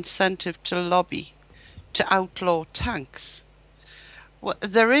them an incentive to lobby to outlaw tanks. Well,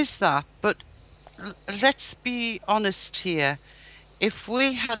 there is that, but let's be honest here. If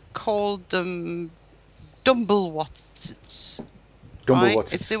we had called them Dumblewatsits,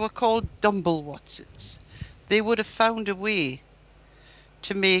 right? If they were called Dumblewatsits, they would have found a way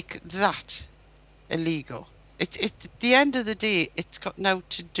to make that illegal. At the end of the day, it's got now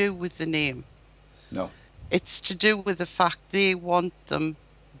to do with the name. No. It's to do with the fact they want them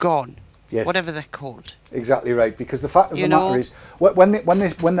gone. Yes. whatever they're called. Exactly right, because the fact of the matter is,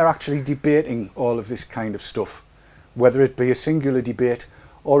 when they're actually debating all of this kind of stuff, whether it be a singular debate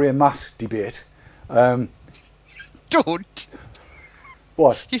or a mass debate, Don't.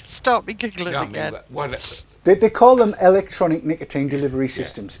 what? You start me giggling Yeah, I again. mean, what, They call them electronic nicotine delivery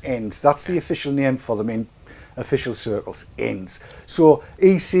systems, ENDS. That's the official name for them in official circles, ENDS. So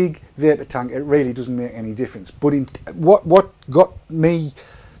e-cig, vapor tank, it really doesn't make any difference. But what got me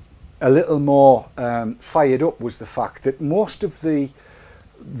a little more fired up was the fact that most of the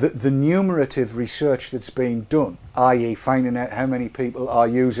numerative research that's been done, i.e. finding out how many people are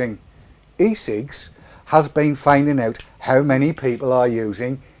using e-cigs, has been finding out how many people are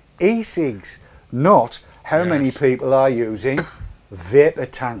using e-cigs, not how many people are using vapor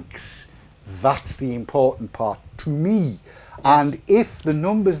tanks. That's the important part to me. And if the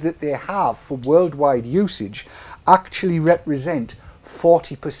numbers that they have for worldwide usage actually represent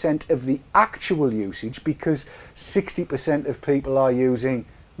 40% of the actual usage, because 60% of people are using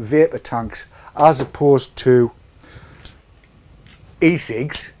vapor tanks as opposed to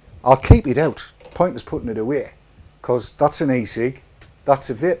e-cigs, I'll keep it out. Pointless putting it away, because that's an e-cig, that's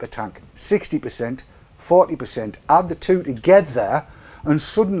a vapor tank. 60%, 40%, add the two together and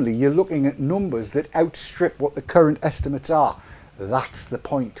suddenly you're looking at numbers that outstrip what the current estimates are. That's the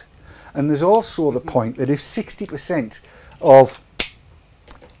point. And there's also the point that if 60% of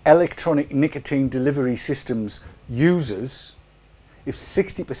electronic nicotine delivery systems users, if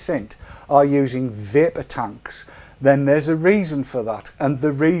 60% are using vapor tanks, then there's a reason for that. And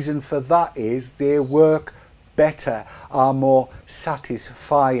the reason for that is they work better, are more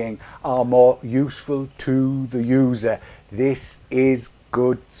satisfying, are more useful to the user. This is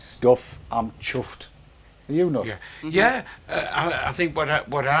good stuff. I'm chuffed. Are you not? yeah, yeah. I think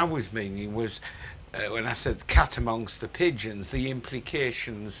what I was meaning was when I said cat amongst the pigeons, the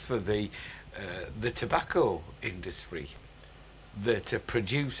implications for the tobacco industry that are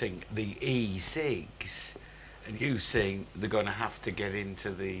producing the e-cigs, and you saying they're going to have to get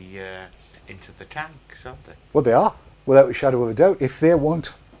into the tanks, aren't they? Well, they are, without a shadow of a doubt. If they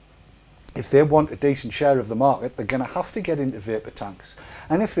want a decent share of the market, they're going to have to get into vapor tanks.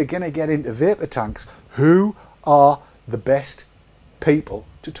 And if they're going to get into vapor tanks, who are the best people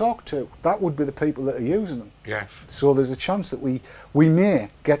to talk to? That would be the people that are using them. Yeah. So there's a chance that we may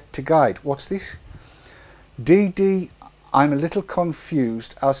get to guide. What's this? DD, I'm a little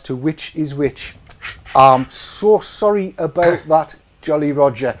confused as to which is which. I'm so sorry about that, Jolly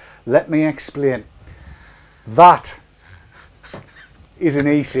Roger. Let me explain. That is an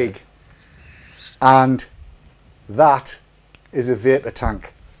e-cig, and that is a vapor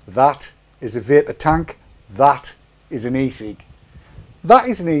tank. That is a vapor tank. That is an e-cig. That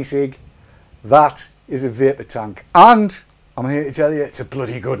is an e-cig. That is a vapor tank. And I'm here to tell you, it's a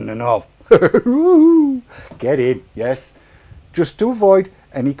bloody good one and all. Get in, yes. Just to avoid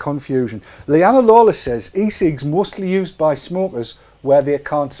any confusion. Leanna Lawless says e-cigs mostly used by smokers where they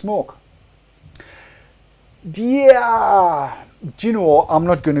can't smoke. Yeah, do you know, I'm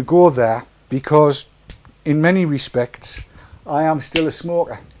not going to go there, because in many respects I am still a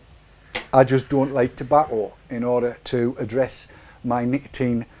smoker. I just don't like tobacco in order to address my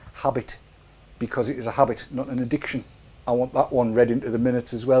nicotine habit, because it is a habit, not an addiction. I want that one read into the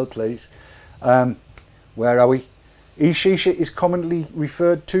minutes as well, please. Where are we? E-shisha is commonly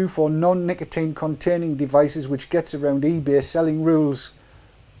referred to for non-nicotine containing devices, which gets around eBay selling rules.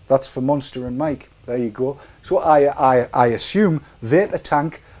 That's for Monster and Mike. There you go. So I assume vapor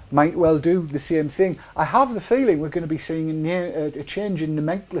tank might well do the same thing. I have the feeling we're going to be seeing a change in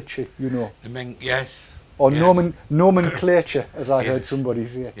nomenclature, you know. Yes. Or yes. nomenclature, as I heard Yes. somebody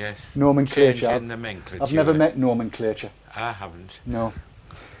say. Yes. Nomenclature. Change in nomenclature. I've never met nomenclature. I haven't. No.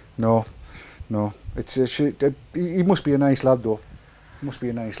 It's he must be a nice lad, though. Must be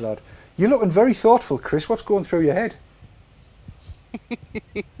a nice lad. You're looking very thoughtful, Chris. What's going through your head?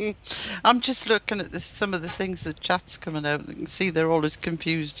 I'm just looking at some of the things that chat's coming out. You can see they're all as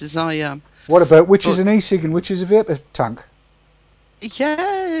confused as I am. What about which is an e-cig and which is a vapor tank?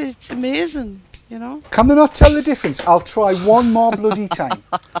 Yeah, it's amazing, you know. Can they not tell the difference? I'll try one more bloody time.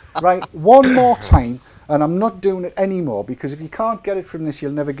 Right, one more time, and I'm not doing it anymore, because if you can't get it from this,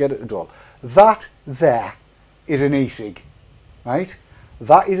 you'll never get it at all. That there is an e-cig, right?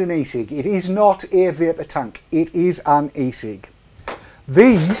 That is an e-cig. It is not a vapor tank. It is an e-cig.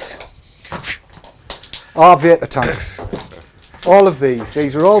 These are vapor tanks. All of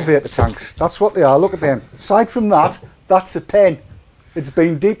these are all vapor tanks. That's what they are. Look at them. Aside from that, that's a pen. It's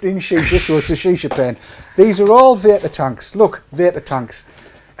been dipped in shisha, so it's a shisha pen. These are all vapor tanks. Look, vapor tanks.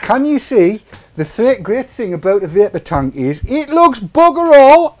 Can you see The great thing about a vapor tank is it looks bugger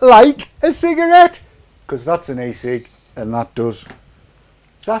all like a cigarette, because that's an e-cig, and that does.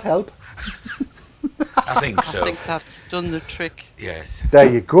 Does that help? I think so. I think that's done the trick. Yes.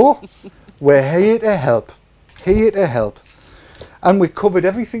 There you go. We're here to help. Here to help. And we covered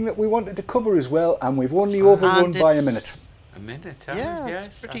everything that we wanted to cover as well, and we've only overrun by a minute. A minute, huh? Yeah, yes,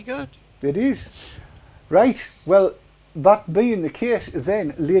 it's pretty good. It is. Right, well, that being the case,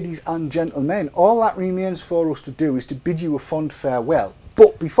 then, ladies and gentlemen, all that remains for us to do is to bid you a fond farewell.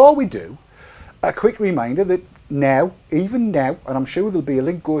 But before we do, a quick reminder that now, even now, and I'm sure there'll be a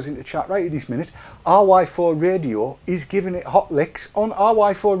link goes into chat right at this minute, RY4 Radio is giving it hot licks on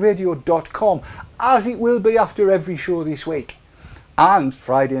ry4radio.com, as it will be after every show this week, and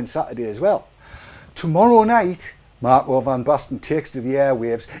Friday and Saturday as well. Tomorrow night, Marco van Basten takes to the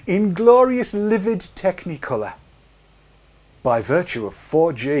airwaves in glorious livid technicolor by virtue of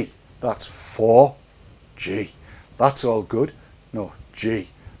 4G. That's 4G. That's all good. No, G.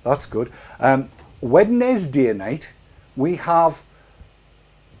 That's good. Wednesday night, we have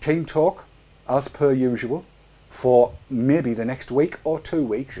Team Talk, as per usual, for maybe the next week or 2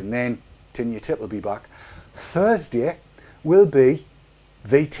 weeks, and then Tin Your Tip will be back. Thursday will be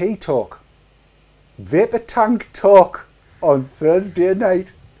VT Talk. Vapor Tank Talk on Thursday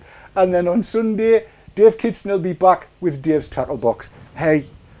night. And then on Sunday, Dave Kitson will be back with Dave's Tackle Box. Hey,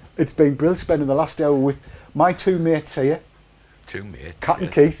 it's been brilliant spending the last hour with my two mates here. Two mates. Cat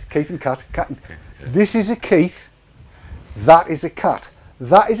and yes. Keith. Keith and Cat. Cat and... This is a Keith. That is a cat.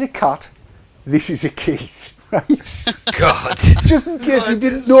 That is a cat. This is a Keith. Right? God. Just in case you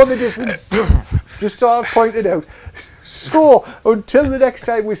didn't know the difference. Just thought I'd point it out. So, until the next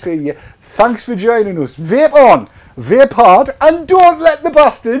time we see you, thanks for joining us. Vape on, vape hard, and don't let the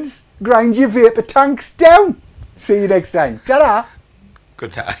bastards grind your vapor tanks down. See you next time. Ta-da.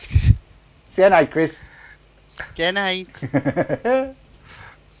 Good night. Say night, Chris. Good night.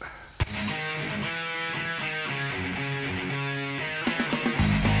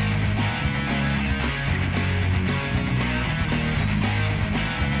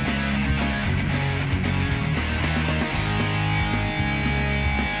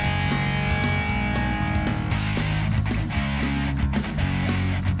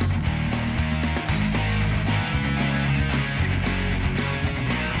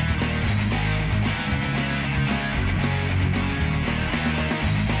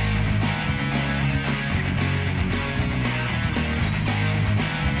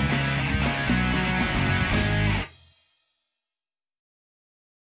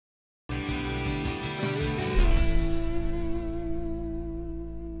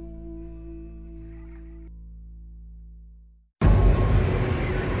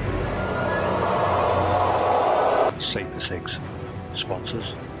 ecig,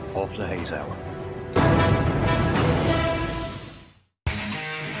 sponsors of the Haze Hour.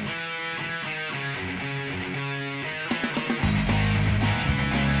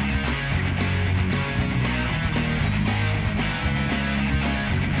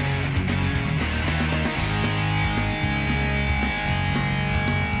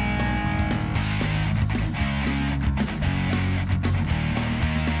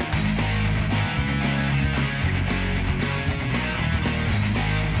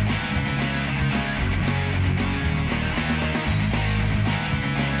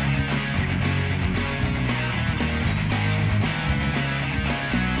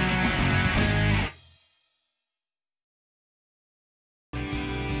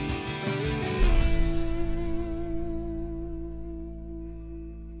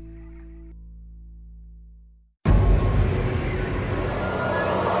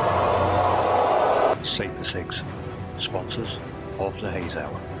 ecig, sponsors of the Haze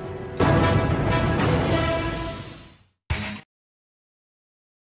Hour.